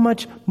them, how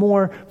much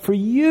more for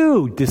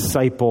you,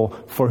 disciple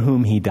for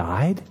whom he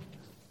died?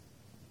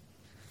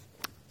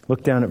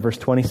 Look down at verse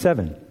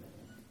 27.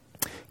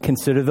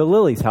 Consider the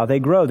lilies, how they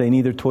grow. They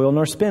neither toil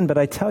nor spin. But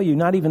I tell you,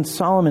 not even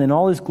Solomon in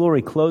all his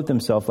glory clothed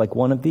himself like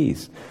one of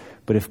these.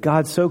 But if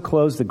God so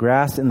clothes the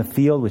grass in the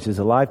field, which is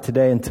alive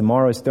today and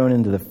tomorrow is thrown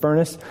into the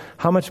furnace,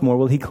 how much more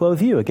will he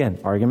clothe you? Again,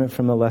 argument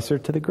from the lesser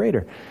to the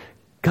greater.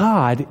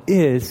 God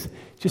is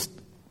just,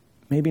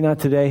 maybe not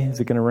today.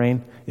 Is it going to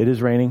rain? It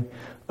is raining.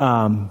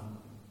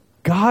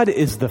 God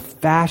is the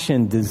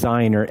fashion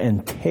designer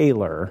and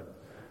tailor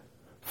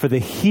for the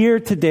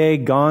here today,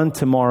 gone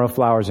tomorrow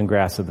flowers and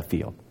grass of the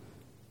field.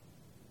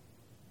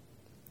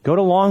 Go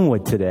to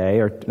Longwood today,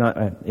 or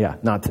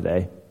not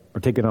today,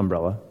 or take an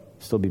umbrella,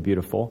 still be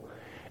beautiful,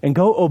 and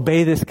go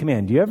obey this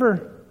command. Do you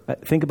ever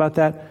think about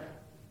that?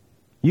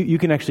 You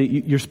can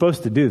actually, you're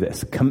supposed to do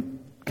this.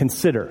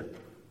 Consider.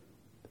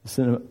 This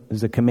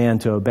is a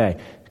command to obey.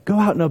 Go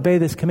out and obey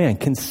this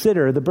command.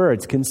 Consider the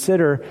birds.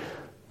 Consider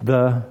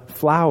the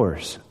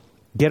flowers.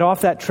 Get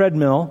off that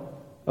treadmill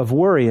of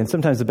worry, and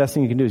sometimes the best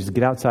thing you can do is just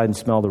get outside and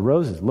smell the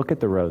roses. Look at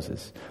the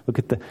roses.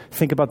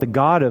 Think about the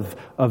God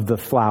of the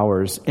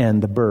flowers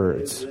and the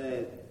birds.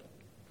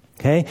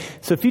 Okay?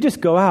 So if you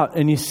just go out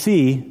and you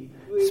see,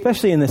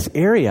 especially in this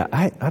area,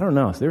 I don't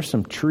know, there's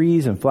some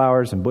trees and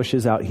flowers and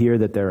bushes out here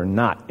that there are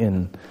not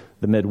in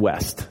the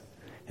Midwest.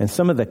 And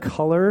some of the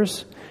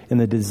colors and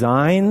the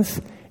designs,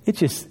 it's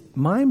just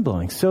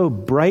mind-blowing. So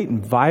bright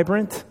and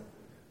vibrant.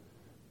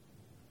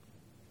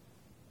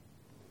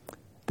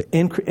 The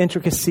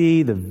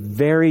intricacy, the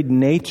varied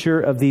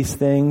nature of these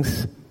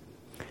things,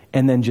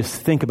 and then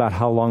just think about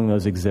how long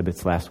those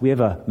exhibits last. We have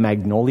a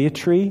magnolia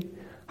tree.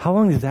 How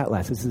long does that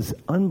last? This is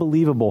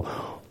unbelievable,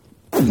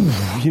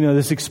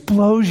 this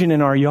explosion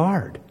in our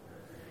yard.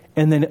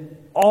 And then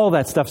all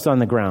that stuff's on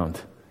the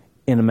ground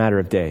in a matter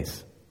of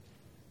days.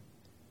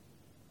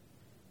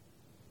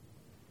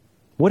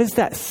 What does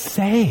that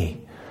say?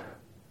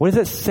 What does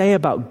that say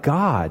about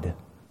God?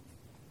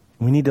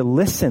 We need to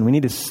listen. We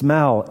need to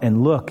smell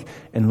and look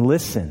and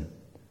listen.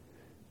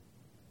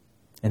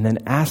 And then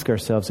ask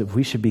ourselves if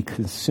we should be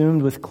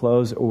consumed with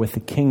clothes or with the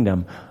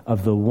kingdom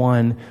of the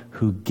one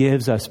who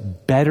gives us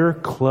better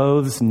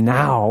clothes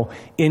now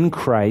in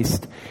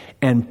Christ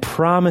and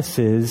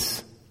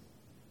promises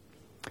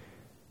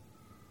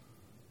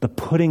the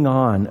putting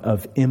on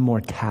of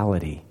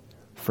immortality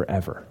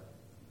forever.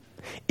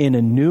 In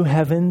a new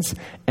heavens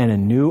and a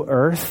new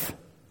earth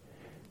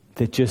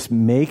that just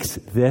makes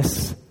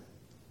this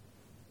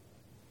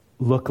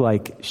look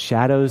like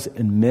shadows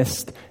and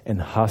mist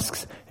and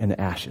husks and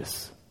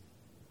ashes.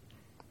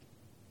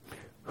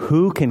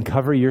 Who can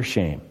cover your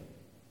shame?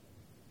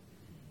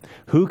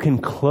 Who can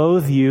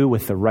clothe you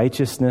with the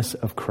righteousness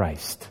of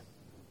Christ?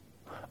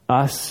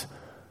 Us,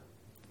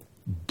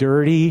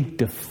 dirty,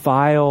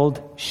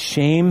 defiled,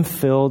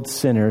 shame-filled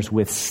sinners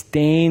with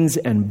stains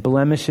and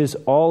blemishes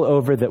all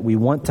over that we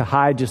want to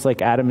hide, just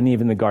like Adam and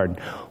Eve in the garden.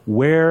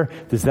 Where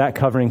does that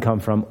covering come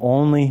from?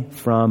 Only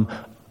from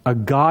a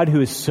God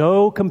who is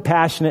so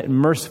compassionate and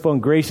merciful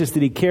and gracious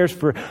that he cares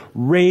for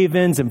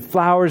ravens and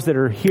flowers that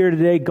are here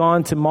today,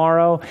 gone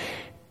tomorrow.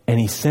 And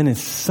he sent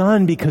his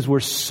son because we're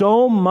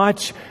so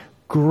much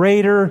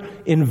greater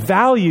in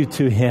value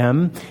to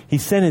him. He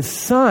sent his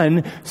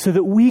son so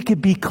that we could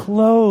be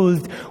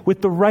clothed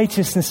with the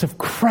righteousness of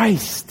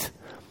Christ.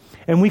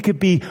 And we could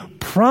be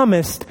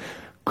promised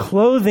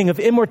clothing of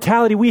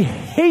immortality. We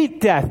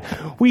hate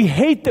death. We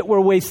hate that we're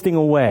wasting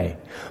away.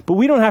 But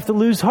we don't have to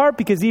lose heart,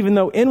 because even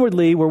though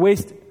outwardly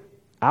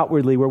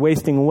we're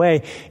wasting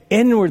away,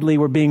 inwardly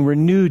we're being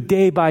renewed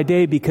day by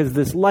day, because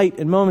this light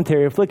and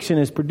momentary affliction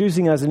is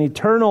producing us an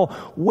eternal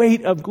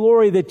weight of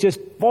glory that just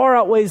far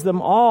outweighs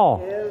them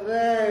all.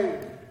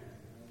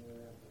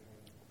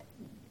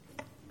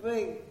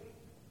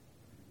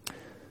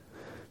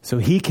 So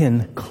he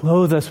can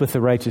clothe us with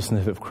the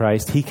righteousness of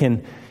Christ. He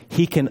can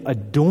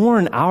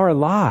adorn our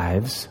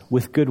lives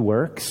with good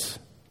works.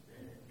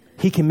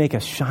 He can make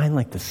us shine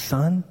like the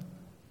sun.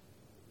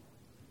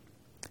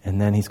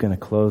 And then he's going to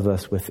clothe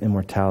us with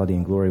immortality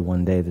and glory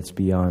one day that's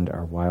beyond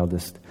our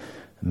wildest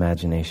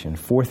imagination.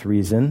 Fourth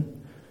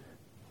reason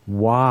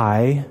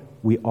why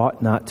we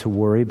ought not to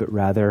worry, but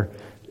rather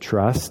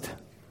trust.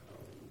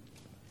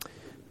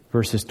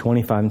 Verses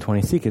 25 and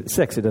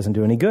 26, it doesn't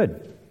do any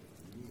good.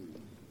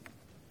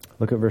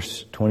 Look at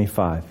verse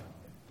 25.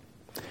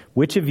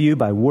 Which of you,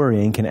 by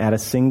worrying, can add a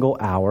single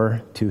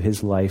hour to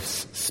his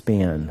life's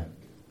span?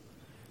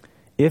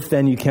 If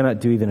then you cannot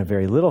do even a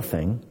very little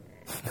thing,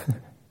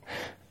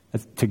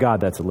 to God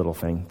that's a little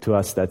thing. To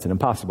us that's an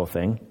impossible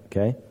thing,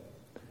 okay?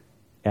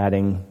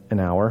 Adding an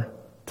hour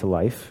to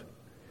life.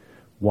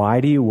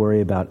 Why do you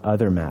worry about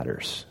other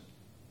matters?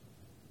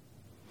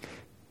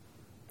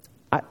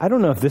 I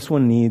don't know if this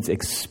one needs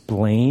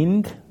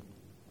explained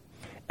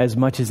as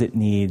much as it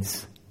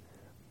needs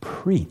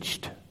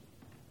preached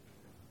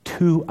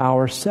to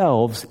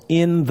ourselves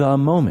in the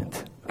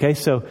moment. Okay,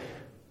 so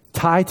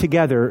tie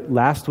together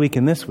last week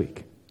and this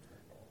week.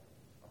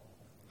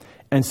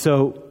 And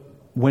so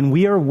when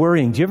we are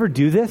worrying, do you ever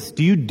do this?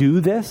 Do you do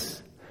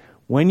this?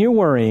 When you're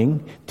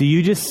worrying, do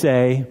you just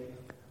say,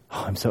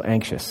 oh, I'm so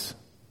anxious,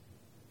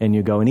 and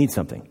you go and eat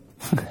something?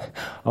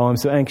 Oh, I'm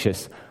so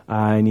anxious.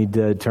 I need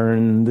to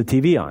turn the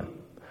TV on.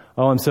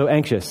 Oh, I'm so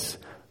anxious.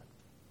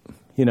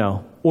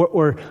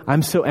 Or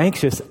I'm so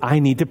anxious, I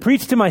need to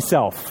preach to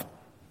myself.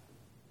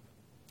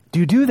 Do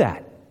you do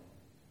that?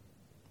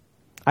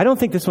 I don't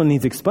think this one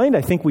needs explained.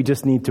 I think we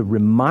just need to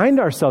remind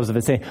ourselves of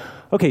it, say,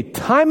 okay,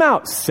 time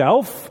out,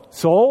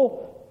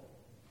 soul.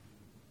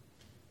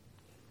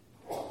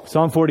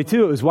 Psalm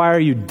 42, it was, why are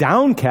you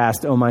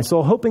downcast, O my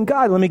soul? Hope in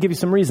God. Let me give you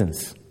some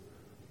reasons.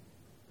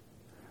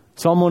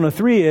 Psalm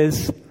 103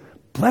 is,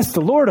 bless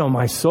the Lord, O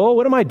my soul.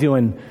 What am I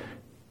doing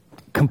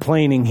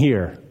complaining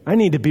here? I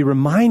need to be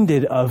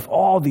reminded of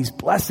all these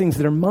blessings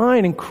that are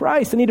mine in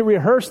Christ. I need to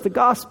rehearse the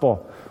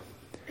gospel.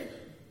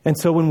 And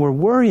so when we're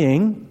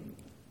worrying,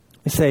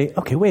 we say,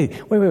 okay,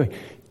 wait.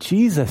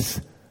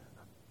 Jesus,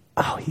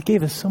 he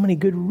gave us so many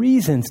good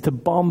reasons to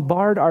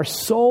bombard our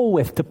soul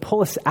with, to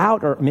pull us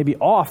out or maybe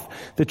off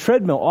the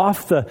treadmill,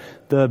 off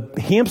the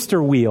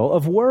hamster wheel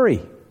of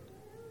worry.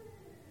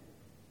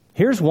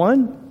 Here's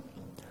one.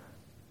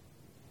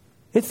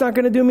 It's not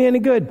going to do me any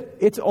good.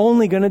 It's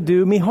only going to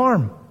do me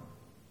harm.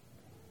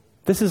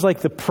 This is like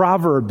the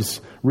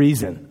Proverbs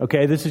reason,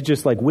 okay? This is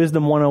just like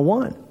Wisdom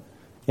 101.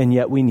 And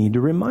yet we need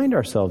to remind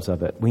ourselves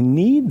of it. We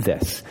need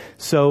this.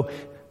 So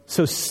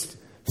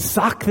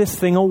sock this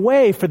thing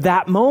away for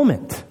that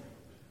moment.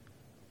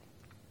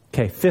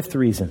 Okay, fifth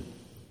reason.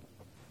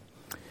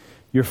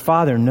 Your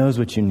Father knows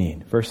what you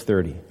need. Verse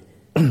 30.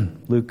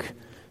 Luke,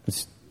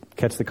 let's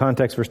catch the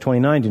context. Verse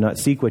 29. Do not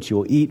seek what you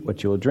will eat,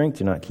 what you will drink.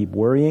 Do not keep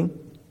worrying.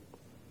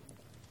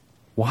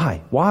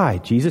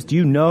 Why? Jesus, do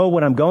you know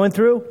what I'm going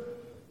through?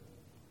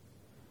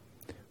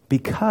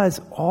 Because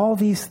all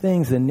these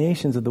things the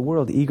nations of the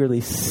world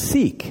eagerly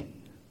seek.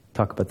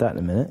 Talk about that in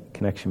a minute.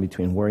 Connection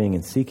between worrying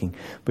and seeking.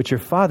 But your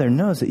Father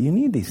knows that you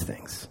need these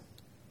things.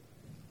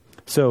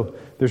 So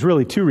there's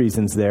really two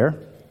reasons there.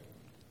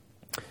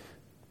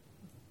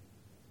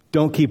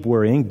 Don't keep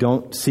worrying.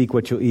 Don't seek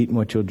what you'll eat and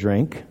what you'll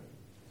drink.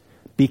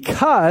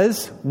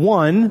 Because,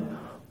 one,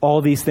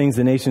 all these things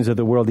the nations of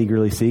the world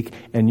eagerly seek,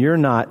 and you're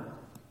not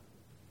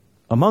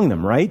among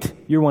them, right?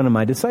 You're one of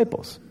my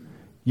disciples.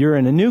 You're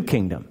in a new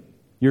kingdom.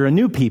 You're a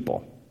new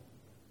people.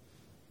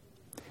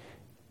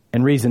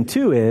 And reason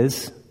two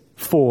is,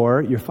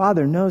 for your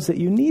Father knows that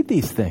you need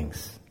these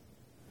things.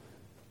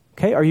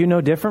 Okay, are you no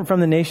different from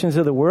the nations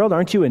of the world?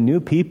 Aren't you a new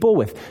people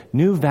with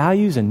new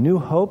values and new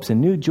hopes and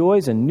new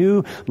joys and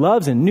new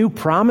loves and new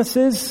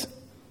promises?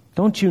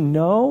 Don't you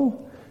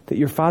know that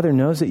your Father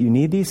knows that you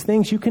need these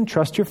things? You can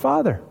trust your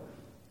Father.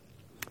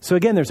 So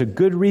again, there's a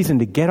good reason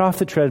to get off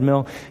the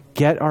treadmill,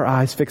 get our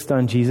eyes fixed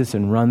on Jesus,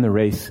 and run the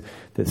race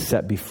that's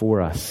set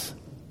before us.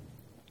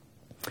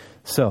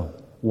 So,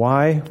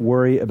 why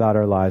worry about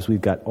our lives?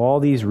 We've got all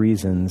these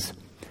reasons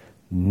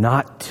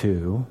not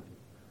to,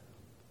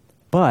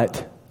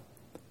 but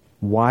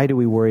why do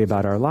we worry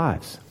about our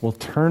lives? Well,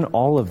 turn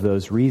all of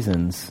those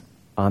reasons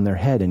on their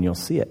head and you'll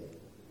see it.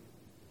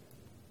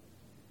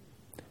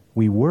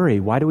 We worry.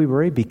 Why do we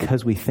worry?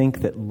 Because we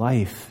think that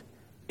life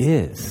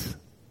is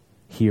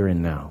here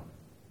and now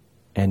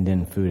and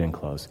in food and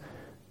clothes.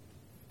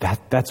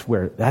 That's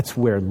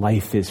where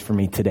life is for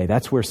me today.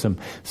 That's where some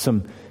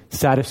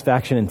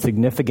satisfaction and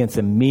significance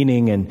and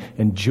meaning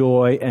and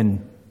joy,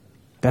 and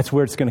that's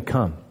where it's going to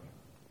come.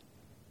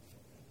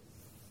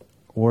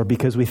 Or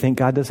because we think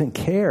God doesn't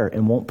care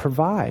and won't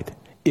provide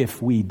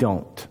if we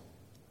don't.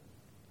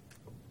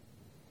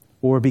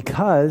 Or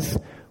because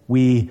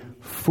we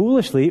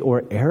foolishly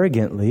or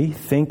arrogantly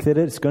think that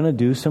it's going to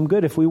do some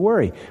good if we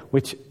worry,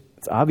 which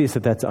it's obvious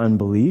that that's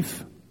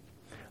unbelief.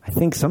 I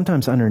think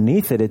sometimes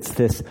underneath it, it's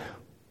this,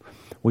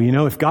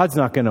 well, if God's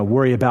not going to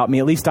worry about me,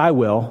 at least I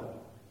will.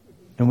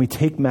 And we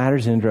take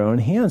matters into our own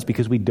hands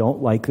because we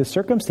don't like the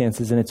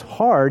circumstances. And it's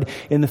hard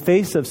in the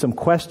face of some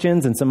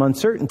questions and some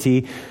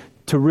uncertainty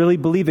to really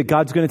believe that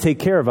God's going to take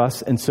care of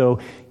us. And so,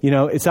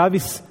 it's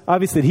obvious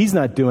that He's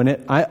not doing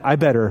it. I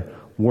better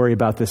worry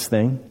about this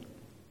thing.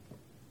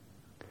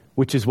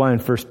 Which is why in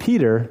 1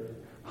 Peter,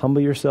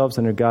 humble yourselves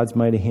under God's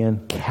mighty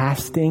hand,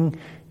 casting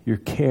your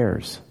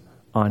cares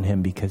on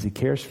Him because He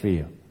cares for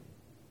you.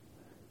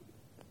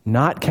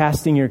 Not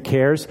casting your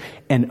cares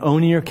and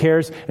owning your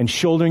cares and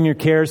shouldering your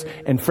cares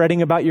and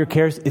fretting about your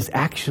cares is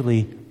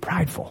actually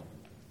prideful.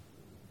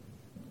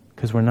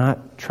 Because we're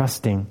not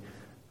trusting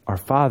our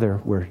Father.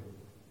 We're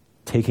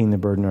taking the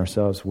burden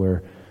ourselves.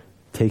 We're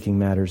taking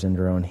matters into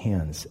our own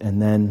hands.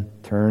 And then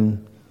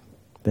turn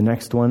the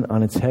next one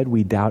on its head.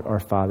 We doubt our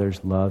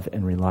Father's love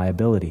and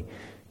reliability.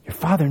 Your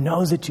Father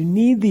knows that you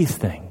need these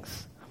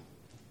things.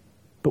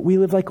 But we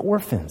live like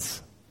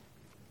orphans.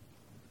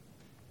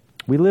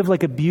 We live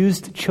like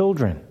abused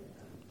children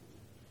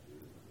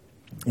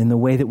in the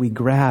way that we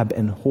grab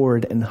and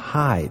hoard and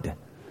hide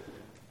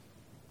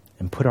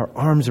and put our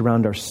arms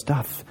around our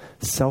stuff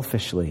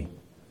selfishly.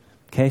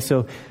 Okay,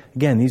 so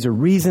again, these are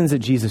reasons that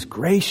Jesus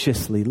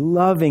graciously,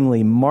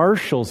 lovingly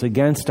marshals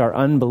against our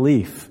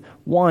unbelief,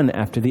 one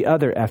after the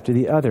other,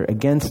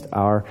 against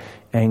our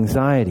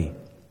anxiety.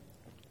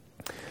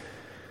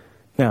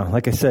 Now,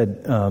 like I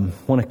said, I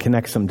want to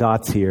connect some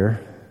dots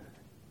here,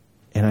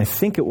 and I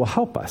think it will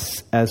help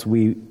us as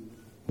we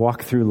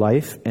walk through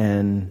life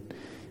and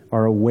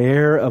are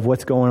aware of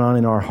what's going on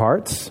in our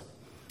hearts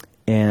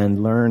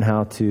and learn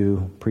how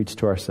to preach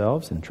to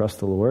ourselves and trust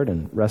the Lord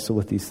and wrestle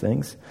with these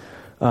things.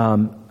 I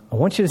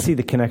want you to see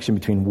the connection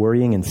between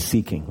worrying and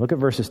seeking. Look at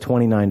verses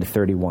 29 to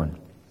 31.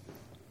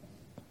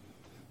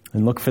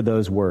 And look for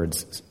those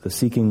words, the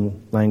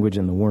seeking language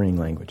and the worrying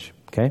language.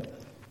 Okay?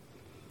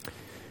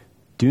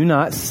 Do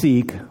not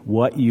seek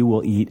what you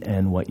will eat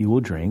and what you will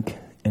drink,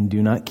 and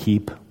do not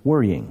keep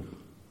worrying.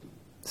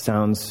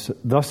 Sounds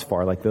thus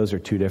far like those are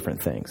two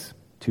different things,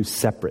 two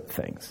separate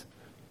things.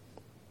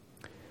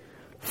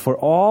 For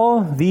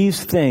all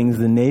these things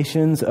the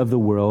nations of the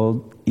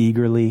world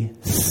eagerly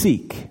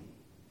seek.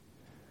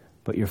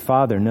 But your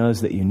Father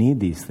knows that you need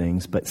these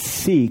things, but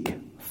seek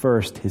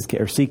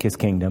his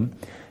kingdom,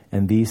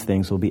 and these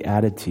things will be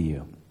added to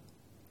you.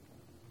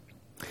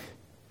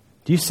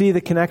 Do you see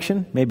the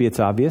connection? Maybe it's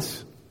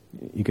obvious.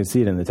 You can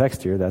see it in the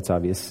text here. That's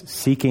obvious.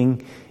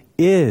 Seeking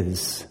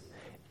is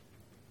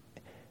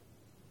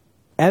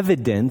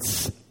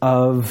evidence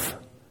of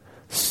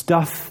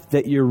stuff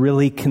that you're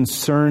really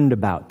concerned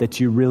about, that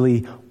you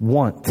really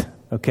want,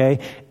 okay?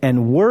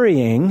 And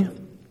worrying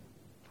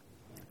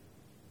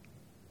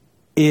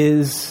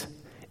is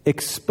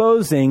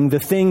exposing the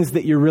things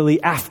that you're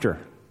really after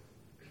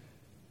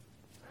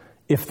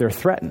if they're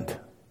threatened.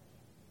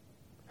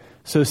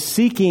 So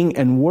seeking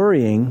and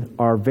worrying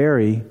are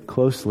very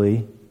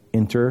closely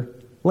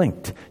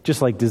interlinked,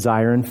 just like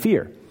desire and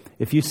fear.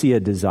 If you see a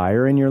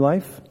desire in your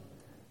life,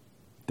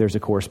 there's a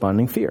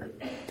corresponding fear.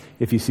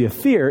 If you see a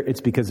fear, it's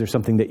because there's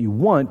something that you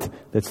want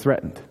that's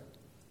threatened.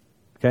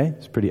 Okay?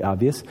 It's pretty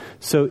obvious.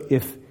 So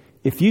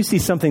if you see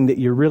something that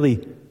you're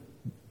really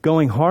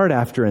going hard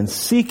after and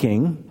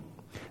seeking,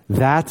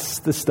 that's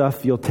the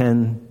stuff you'll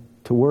tend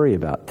to worry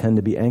about, tend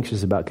to be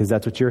anxious about, because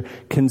that's what you're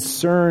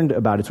concerned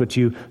about. It's what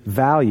you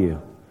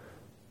value.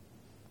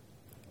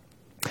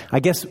 I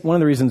guess one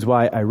of the reasons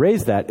why I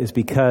raise that is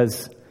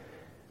because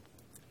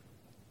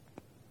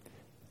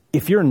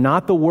if you're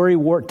not the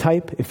worrywart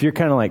type, if you're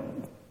kind of like,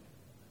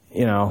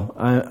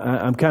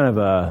 I'm kind of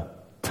a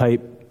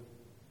type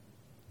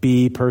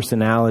B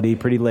personality,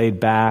 pretty laid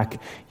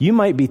back, you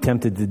might be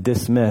tempted to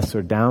dismiss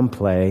or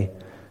downplay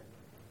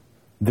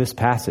this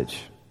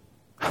passage.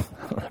 I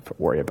don't have to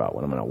worry about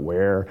what I'm going to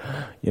wear.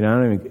 I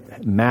don't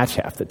even match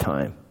half the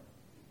time.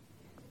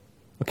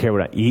 I don't care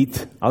what I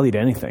eat. I'll eat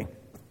anything.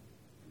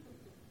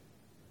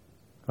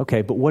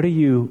 Okay, but what are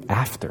you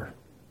after?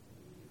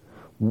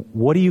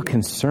 What are you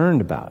concerned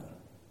about?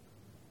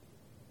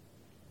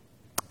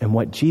 And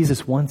what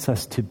Jesus wants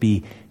us to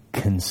be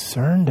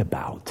concerned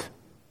about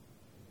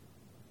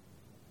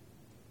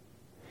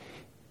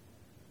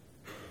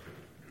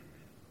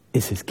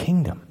is his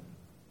kingdom.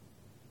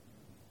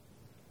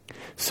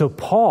 So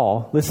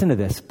Paul, listen to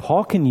this,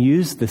 Paul can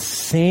use the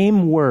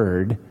same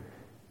word.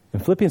 In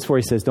Philippians 4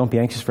 he says, don't be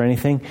anxious for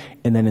anything.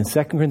 And then in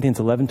 2 Corinthians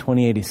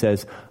 11:28 he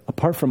says,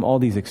 apart from all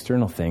these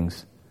external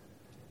things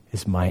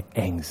is my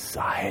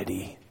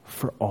anxiety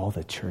for all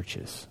the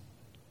churches.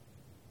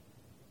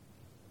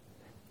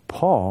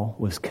 Paul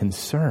was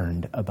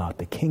concerned about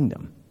the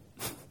kingdom.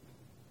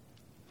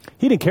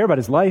 He didn't care about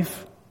his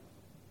life,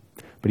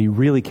 but he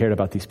really cared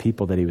about these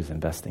people that he was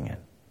investing in.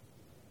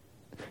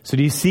 So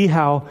do you see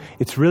how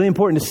it's really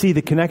important to see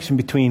the connection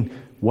between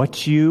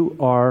what you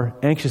are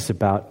anxious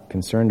about,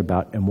 concerned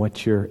about, and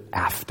what you're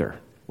after,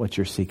 what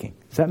you're seeking?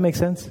 Does that make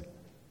sense?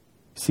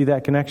 See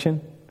that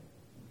connection?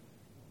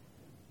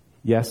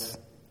 Yes?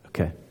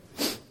 Okay.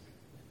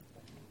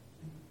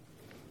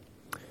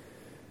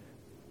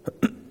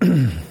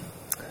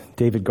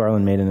 David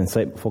Garland made an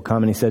insightful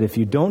comment. He said, if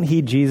you don't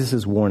heed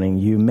Jesus' warning,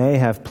 you may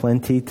have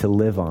plenty to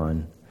live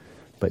on,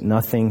 but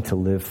nothing to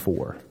live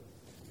for.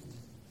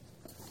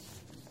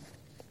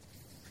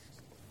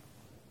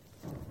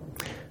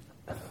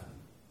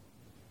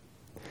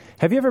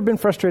 Have you ever been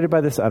frustrated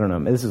by this? I don't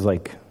know. This is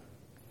like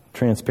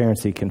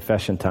transparency,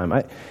 confession time.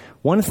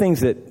 One of the things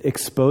that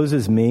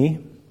exposes me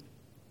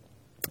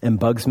and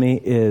bugs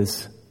me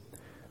is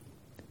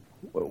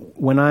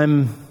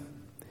when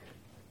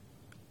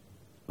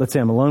let's say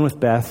I'm alone with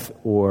Beth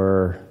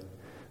or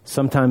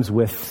sometimes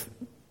with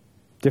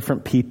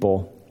different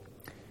people,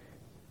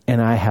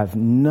 and I have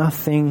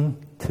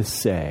nothing to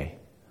say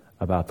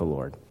about the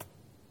Lord.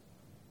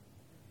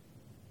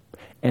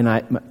 And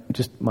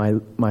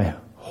my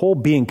whole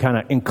being kind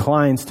of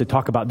inclines to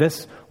talk about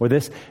this or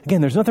this. Again,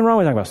 there's nothing wrong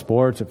with talking about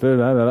sports or food.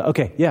 Blah, blah, blah.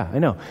 Okay, yeah, I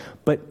know.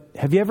 But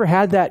have you ever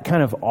had that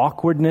kind of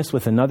awkwardness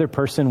with another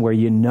person where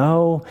you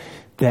know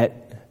that,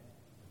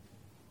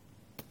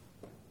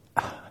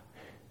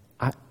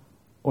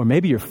 or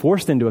maybe you're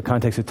forced into a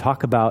context to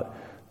talk about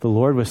the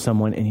Lord with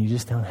someone and you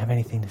just don't have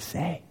anything to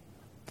say?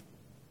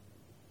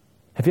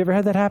 Have you ever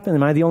had that happen?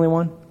 Am I the only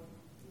one?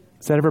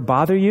 Does that ever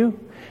bother you?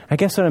 I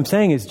guess what I'm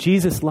saying is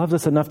Jesus loves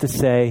us enough to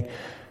say,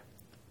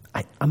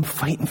 I'm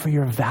fighting for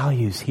your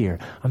values here.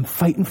 I'm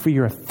fighting for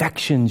your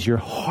affections, your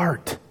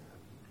heart.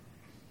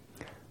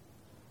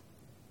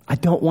 I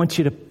don't want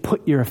you to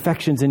put your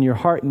affections and your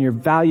heart and your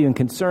value and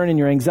concern and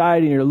your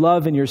anxiety and your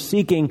love and your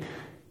seeking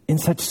in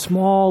such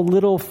small,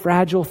 little,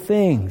 fragile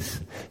things.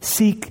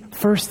 Seek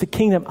first the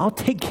kingdom. I'll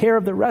take care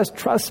of the rest.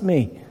 Trust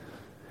me.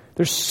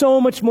 There's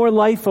so much more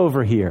life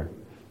over here.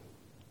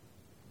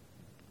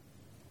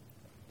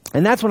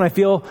 And that's when I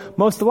feel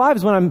most alive,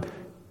 is when I'm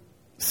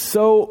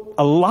so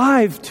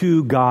alive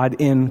to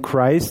God in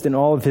Christ and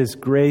all of His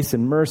grace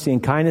and mercy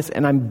and kindness,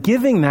 and I'm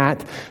giving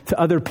that to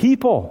other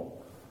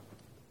people.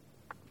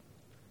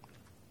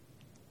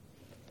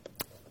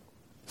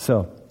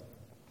 So,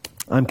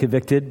 I'm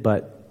convicted,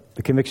 but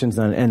the conviction's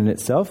not an end in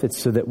itself. It's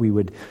so that we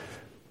would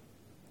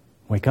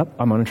wake up,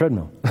 I'm on a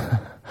treadmill.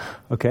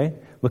 Okay?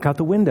 Look out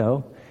the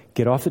window,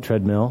 get off the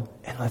treadmill,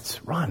 and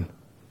let's run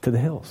to the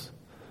hills.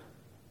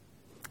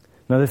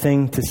 Another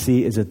thing to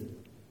see is that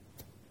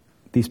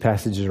these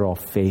passages are all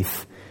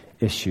faith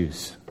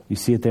issues. You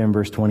see it there in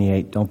verse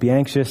 28. Don't be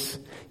anxious.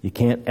 You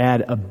can't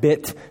add a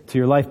bit to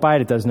your life by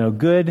it. It does no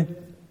good.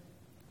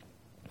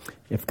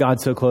 If God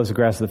so clothes the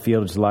grass of the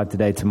field, which is alive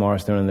today, tomorrow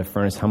is thrown in the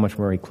furnace, how much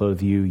more will He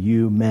clothe you,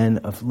 you men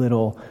of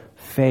little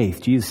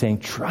faith? Jesus is saying,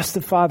 trust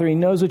the Father. He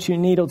knows what you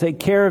need. He'll take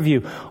care of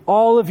you.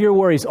 All of your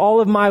worries, all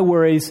of my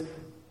worries,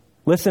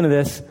 listen to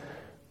this,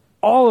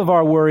 all of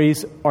our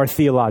worries are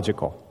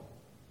theological.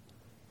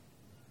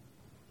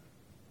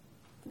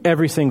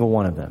 Every single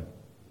one of them.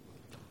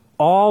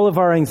 All of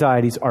our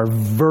anxieties are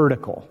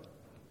vertical.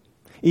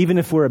 Even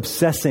if we're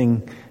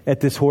obsessing at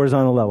this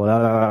horizontal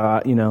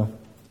level, you know.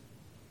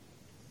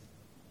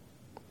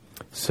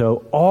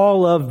 So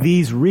all of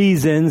these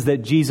reasons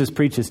that Jesus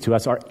preaches to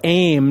us are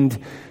aimed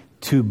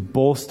to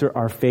bolster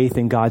our faith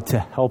in God, to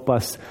help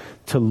us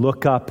to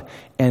look up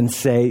and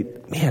say,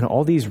 man,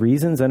 all these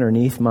reasons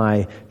underneath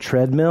my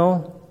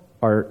treadmill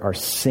are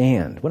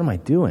sand. What am I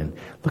doing?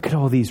 Look at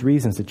all these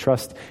reasons to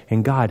trust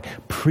in God.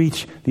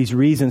 Preach these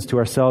reasons to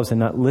ourselves and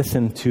not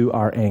listen to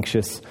our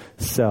anxious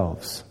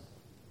selves.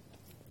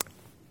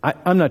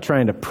 I'm not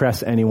trying to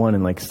press anyone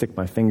and like stick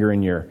my finger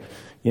in your,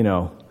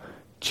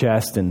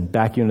 chest and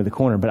back you into the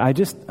corner. But I'm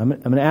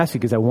going to ask you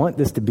because I want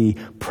this to be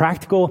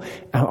practical.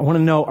 I want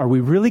to know, are we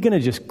really going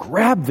to just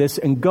grab this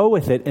and go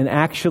with it and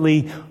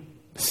actually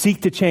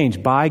seek to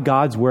change by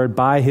God's word,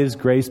 by His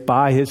grace,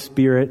 by His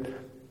Spirit?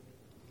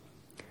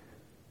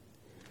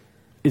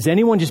 Is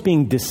anyone just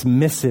being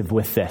dismissive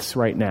with this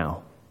right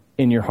now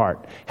in your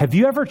heart? Have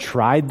you ever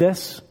tried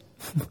this?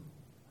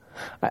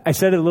 I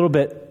said it a little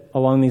bit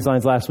along these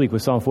lines last week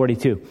with Psalm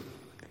 42.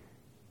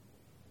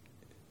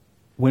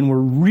 When we're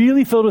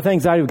really filled with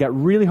anxiety, we've got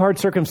really hard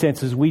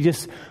circumstances,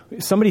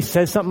 somebody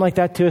says something like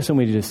that to us and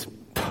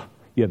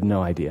you have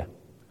no idea.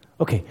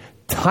 Okay,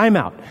 time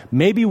out.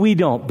 Maybe we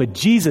don't, but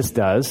Jesus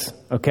does,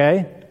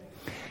 okay?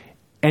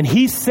 And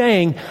He's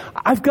saying,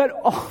 I've got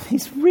all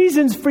these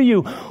reasons for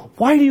you.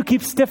 Why do you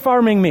keep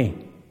stiff-arming me?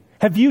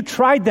 Have you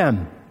tried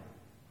them?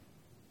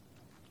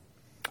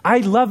 I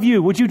love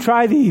you. Would you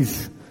try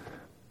these?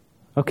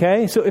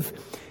 Okay? So if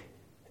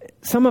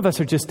some of us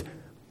are just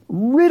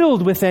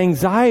riddled with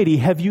anxiety,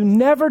 have you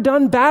never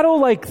done battle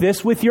like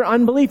this with your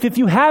unbelief? If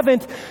you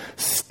haven't,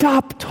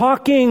 stop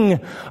talking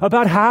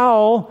about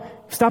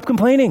stop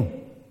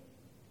complaining.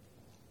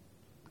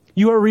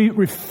 You are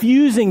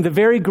refusing the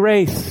very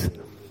grace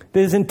that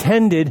is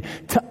intended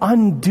to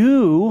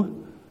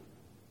undo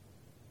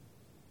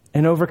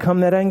and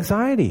overcome that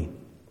anxiety.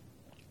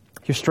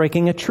 You're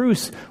striking a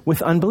truce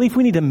with unbelief.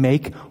 We need to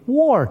make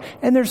war.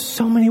 And there's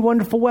so many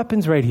wonderful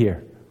weapons right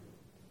here.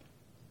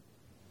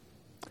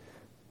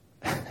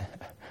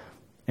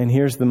 And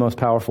here's the most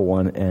powerful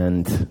one.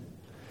 And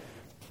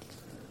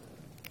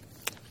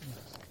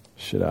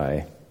should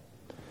I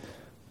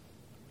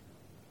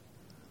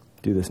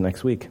do this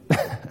next week?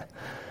 Let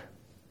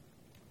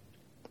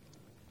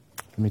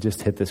me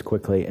just hit this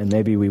quickly, and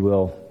maybe we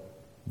will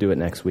do it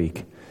next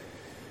week.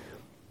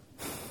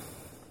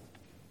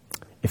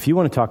 If you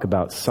want to talk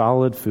about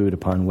solid food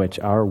upon which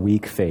our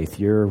weak faith,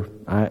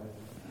 right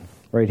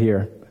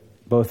here,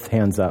 both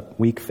hands up,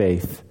 weak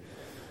faith.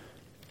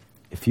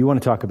 If you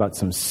want to talk about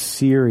some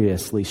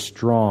seriously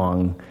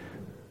strong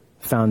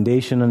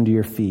foundation under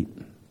your feet,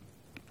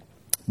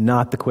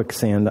 not the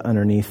quicksand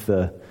underneath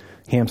the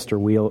hamster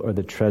wheel or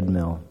the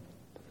treadmill,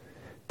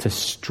 to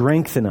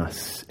strengthen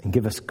us and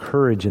give us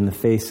courage in the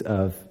face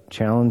of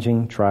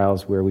challenging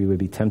trials where we would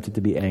be tempted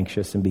to be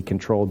anxious and be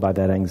controlled by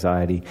that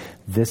anxiety.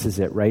 This is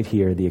it right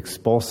here, the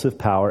expulsive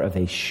power of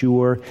a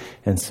sure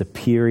and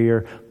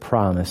superior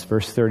promise.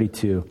 Verse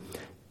 32,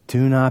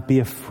 do not be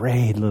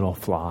afraid, little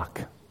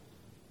flock.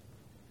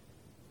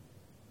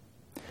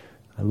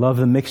 I love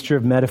the mixture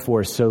of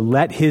metaphors. So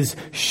let his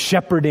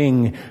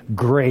shepherding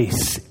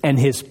grace and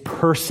his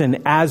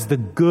person as the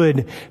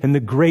good and the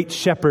great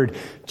shepherd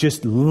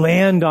just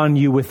land on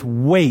you with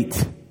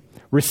weight.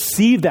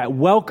 Receive that,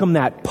 welcome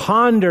that,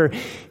 ponder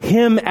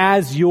him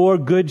as your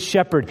good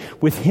shepherd.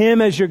 With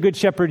him as your good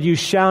shepherd, you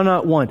shall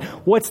not want.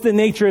 What's the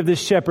nature of this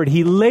shepherd?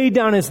 He laid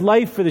down his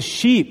life for the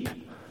sheep.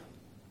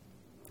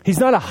 He's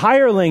not a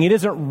hireling. He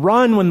doesn't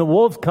run when the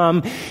wolves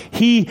come.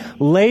 He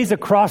lays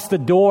across the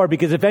door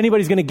because if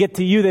anybody's going to get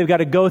to you, they've got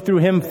to go through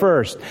him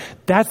first.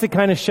 That's the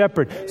kind of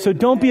shepherd. So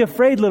don't be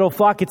afraid, little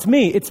flock. It's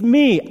me. It's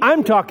me.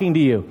 I'm talking to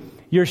you.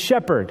 Your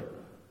shepherd.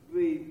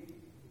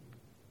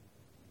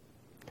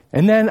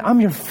 And then I'm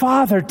your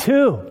father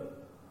too.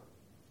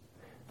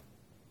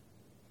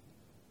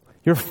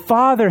 Your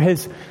father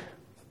has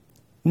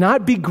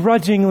not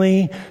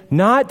begrudgingly,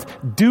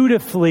 not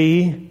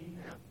dutifully,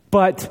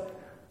 but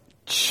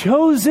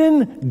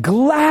chosen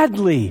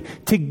gladly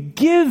to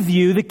give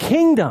you the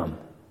kingdom.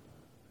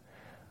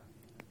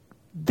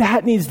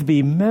 That needs to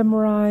be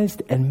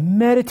memorized and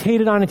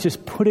meditated on. And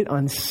just put it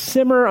on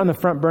simmer on the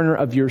front burner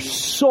of your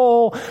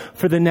soul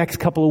for the next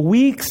couple of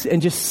weeks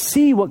and just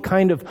see what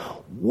kind of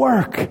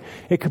work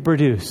it could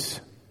produce.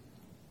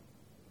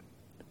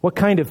 What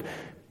kind of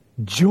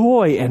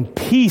joy and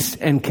peace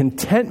and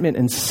contentment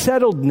and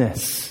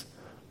settledness.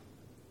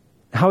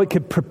 How it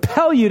could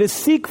propel you to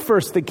seek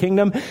first the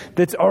kingdom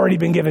that's already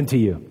been given to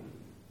you.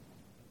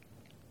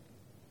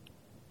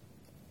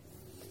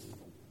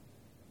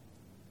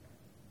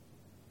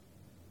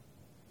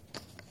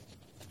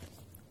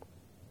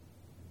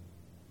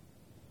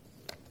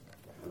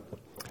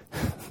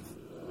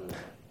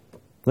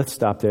 Let's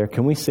stop there.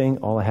 Can we sing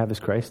All I Have is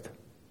Christ?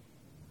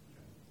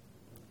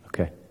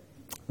 Okay.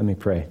 Let me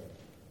pray.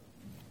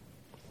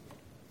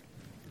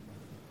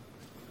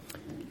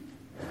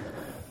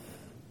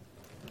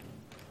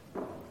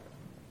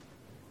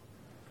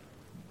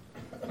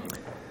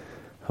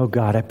 Oh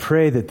God, I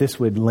pray that this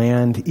would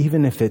land,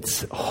 even if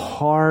it's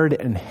hard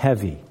and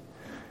heavy,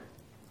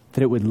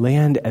 that it would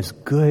land as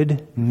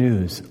good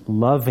news,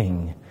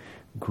 loving,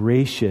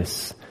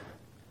 gracious,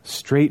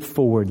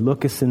 straightforward,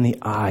 look us in the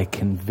eye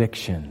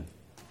conviction.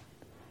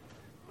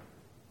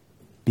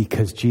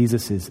 Because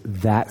Jesus is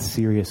that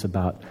serious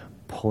about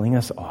pulling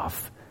us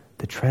off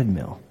the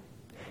treadmill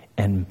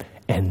and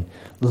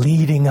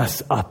leading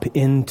us up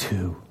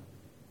into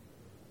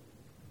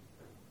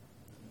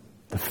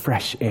the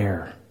fresh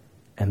air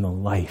and the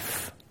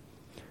life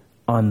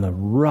on the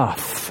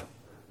rough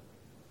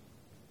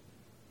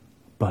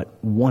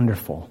but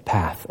wonderful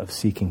path of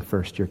seeking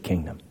first your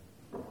kingdom.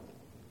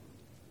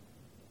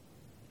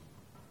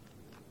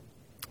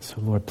 So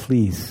Lord,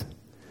 please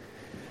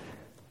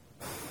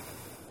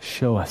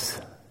show us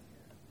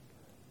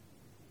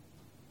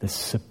the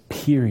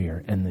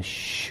superior and the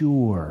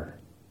sure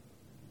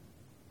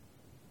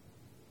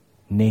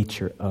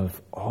nature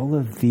of all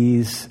of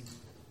these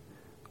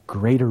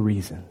greater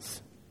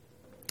reasons,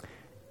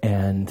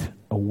 and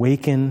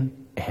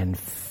awaken and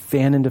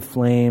fan into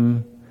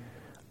flame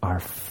our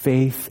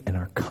faith and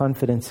our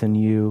confidence in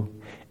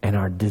you and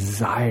our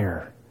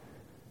desire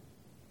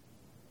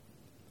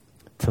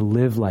to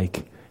live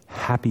like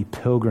happy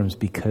pilgrims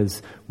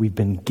because we've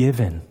been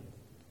given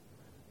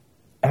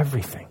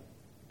everything.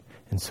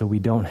 And so we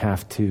don't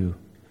have to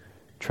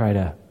try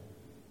to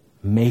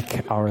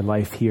make our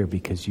life here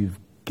because you've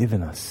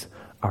given us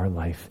our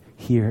life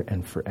here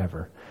and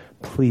forever.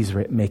 Please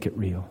make it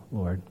real,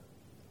 Lord.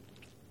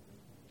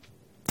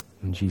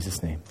 In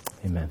Jesus' name,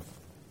 amen.